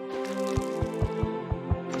 actually.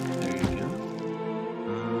 There you go.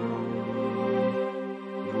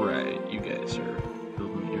 Right, you guys are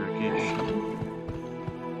building irrigation.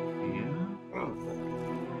 Yeah.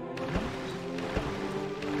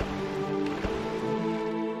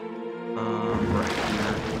 Right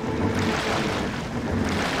here.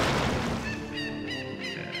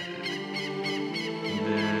 Okay. And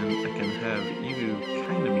then I can have you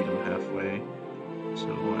kind of meet them halfway. So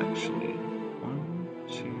actually, 1,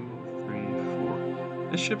 2,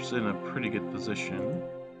 This ship's in a pretty good position,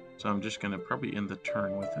 so I'm just gonna probably end the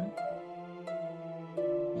turn with it.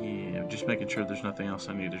 Yeah, just making sure there's nothing else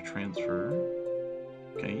I need to transfer.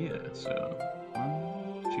 Okay, yeah, so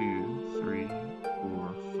 1, 2, 3,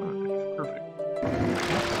 4, 5. Perfect.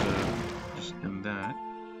 Okay, so just end that.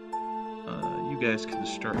 You guys can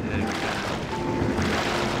start heading down.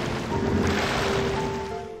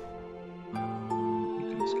 You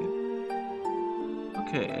can escape.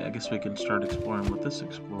 Okay, I guess we can start exploring with this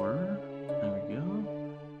explorer. There we go.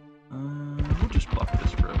 We'll just block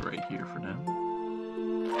this road right here for now.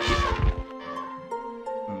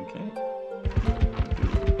 Okay.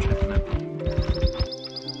 Checking up here.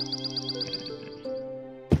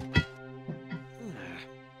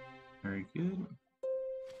 Very good.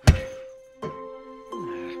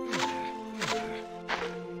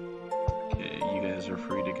 Okay, you guys are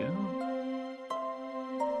free to go.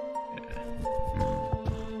 Okay.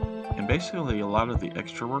 And basically, a lot of the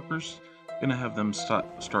extra workers, gonna have them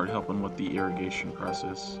start helping with the irrigation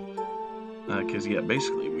process. Because yeah,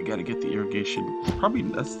 basically we got to get the irrigation. Probably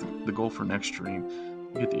that's the goal for next stream.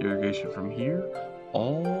 Get the irrigation from here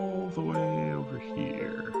all the way over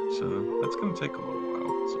here. So that's gonna take a little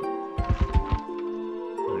while. So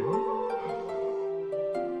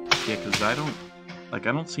yeah, because I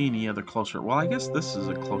don't see any other closer. Well, I guess this is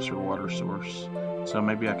a closer water source. So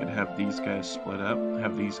maybe I could have these guys split up.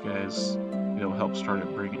 Have these guys, help start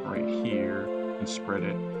it, bring it right here and spread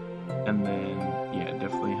it. And then, yeah,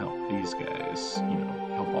 definitely help these guys,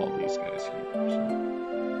 help all these guys here. So.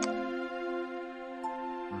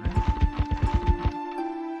 Alright.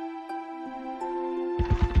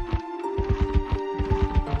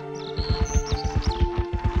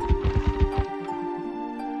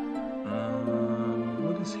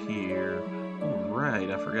 What is here? Oh, right,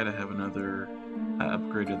 I forgot I have another, I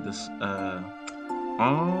upgraded this,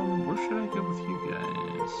 where should I go with you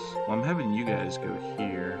guys? Well, I'm having you guys go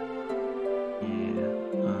here. Yeah,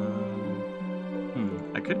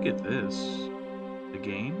 I could get this. The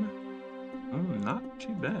game? Not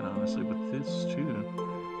too bad, honestly, with this, too.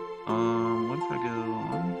 What if I go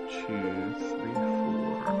 1, 2, 3, 4?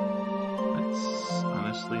 That's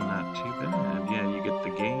honestly not too bad. Yeah, you get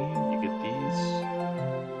the game, you get these.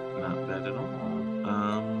 Not bad at all.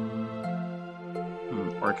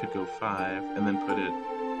 Or I could go 5, and then put it,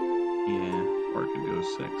 yeah, or I could go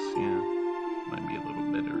 6, yeah. Might be a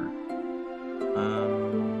little better.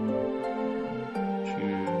 2,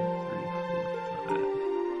 3, 4,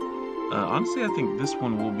 5. Honestly, I think this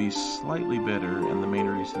one will be slightly better, and the main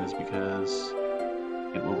reason is because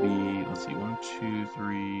it will be, let's see, 1, 2,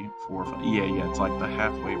 3, 4, 5. Yeah, it's like the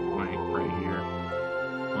halfway point right here.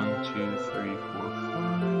 1, 2, 3, 4,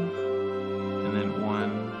 5. And then 1,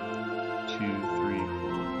 2, 3,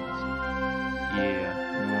 4. Yeah,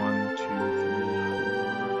 1, 2, 3,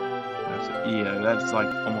 4. Yeah, that's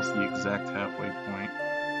like almost the exact halfway point.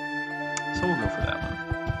 So we'll go for that one.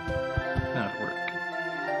 That'll work.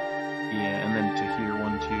 Yeah, and then to here,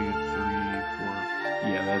 1, 2, 3, 4.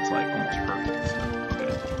 Yeah, that's like almost perfect.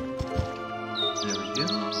 Okay. There we go.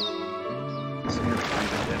 So you're free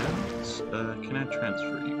to head out. Can I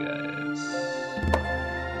transfer you guys?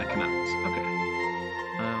 I cannot. Okay.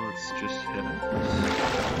 Let's just head out.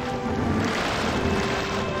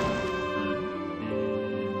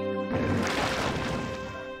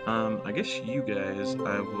 I guess you guys,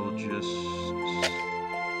 I will just,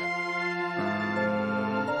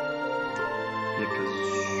 yeah, because,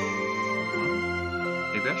 well,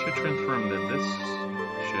 maybe I should transfer him to this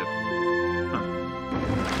ship. Huh.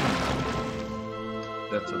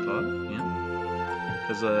 That's a thought, yeah.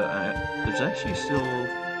 Because, there's actually still,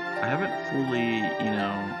 I haven't fully,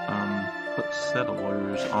 put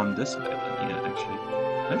settlers on this island yet, actually.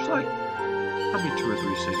 There's like, probably 2 or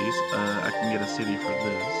 3 cities. I can get a city for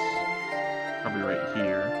this. Probably right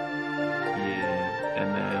here. Yeah, and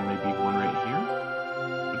then maybe one right here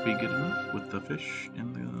would be good enough with the fish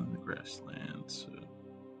and the grassland. So,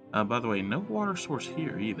 by the way, no water source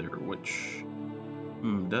here either, which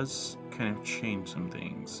does kind of change some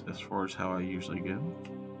things as far as how I usually go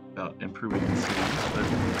about improving the cities, but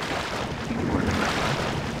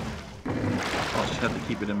I'll just have to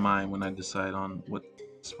keep it in mind when I decide on what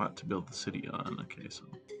spot to build the city on. Okay, so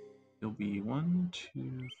it'll be 1,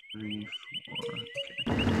 2, 3,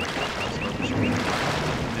 4. Okay. So I'll just go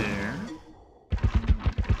there.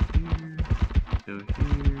 Go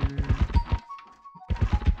here.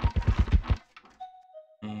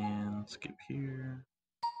 And skip here.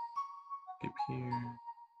 Skip here.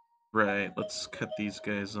 Right, let's cut these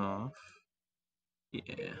guys off.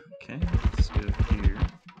 Yeah, okay, let's go here.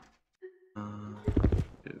 Go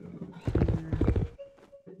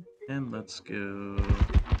here. And let's go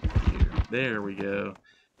here. There we go.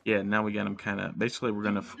 Yeah, now we got him kind of. Basically, we're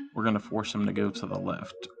gonna force him to go to the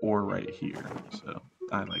left or right here. So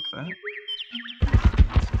I like that.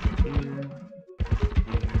 Let's go here,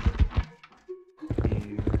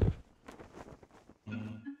 here, and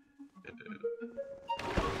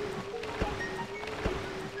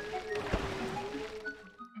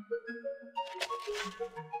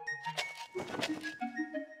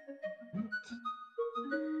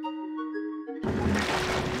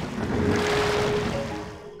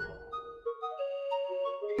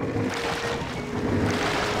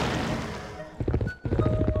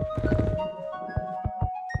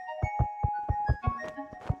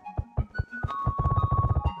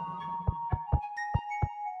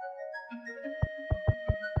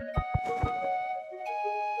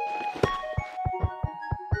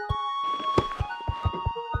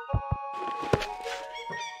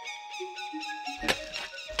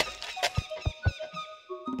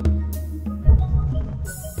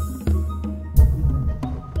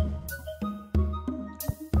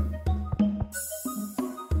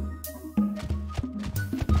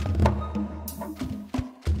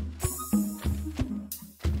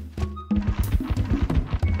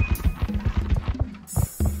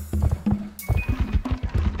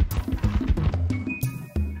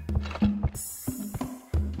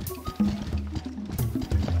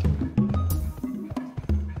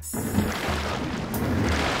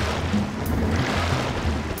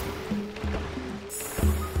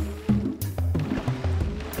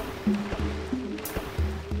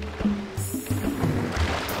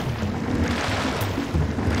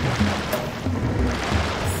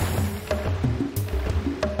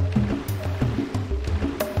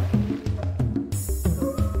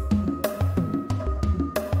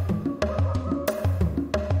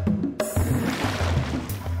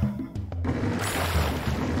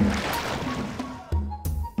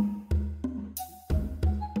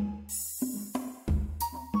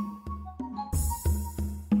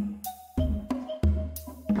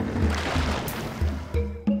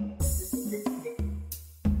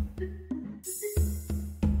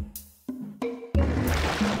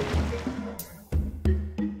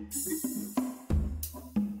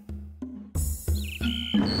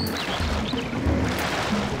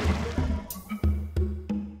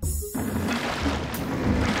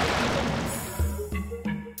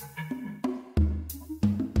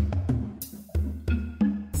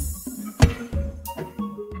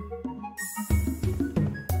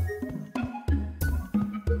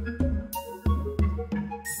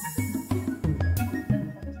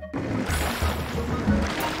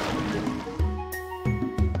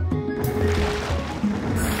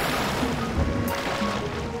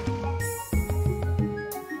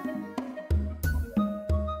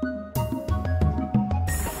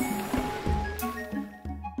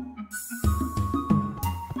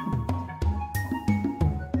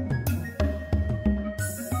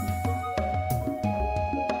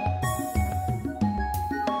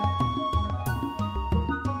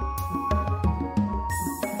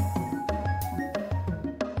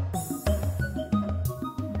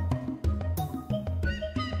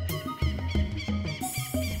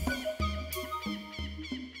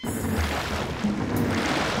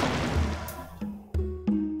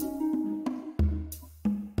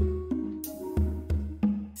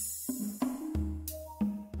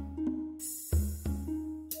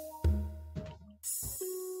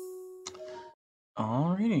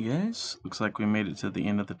alrighty, guys. Looks like we made it to the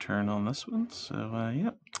end of the turn on this one. So,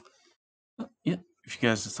 yep. Yep. If you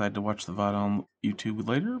guys decide to watch the VOD on YouTube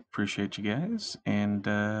later, appreciate you guys. And,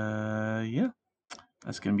 yeah,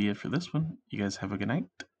 that's going to be it for this one. You guys have a good night.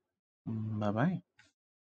 Bye bye.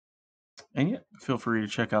 And, yeah, feel free to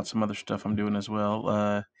check out some other stuff I'm doing as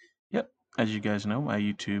well. Yep. As you guys know, my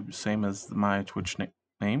YouTube, same as my Twitch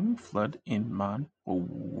name, Flood in Mod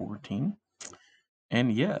 14.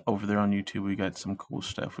 And yeah, over there on YouTube, we got some cool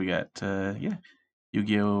stuff. We got, yeah,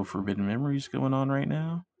 Yu-Gi-Oh! Forbidden Memories going on right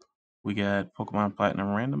now. We got Pokemon Platinum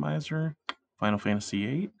Randomizer, Final Fantasy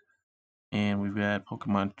VIII, and we've got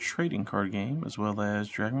Pokemon Trading Card Game, as well as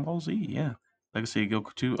Dragon Ball Z. Yeah, Legacy of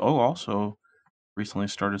Goku 2. Oh, also recently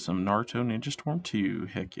started some Naruto Ninja Storm 2.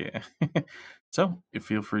 Heck yeah. So, if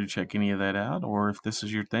feel free to check any of that out, or if this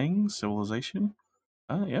is your thing, Civilization,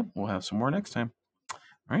 yeah, we'll have some more next time.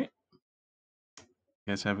 All right.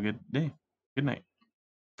 You guys have a good day. Good night.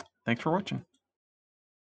 Thanks for watching.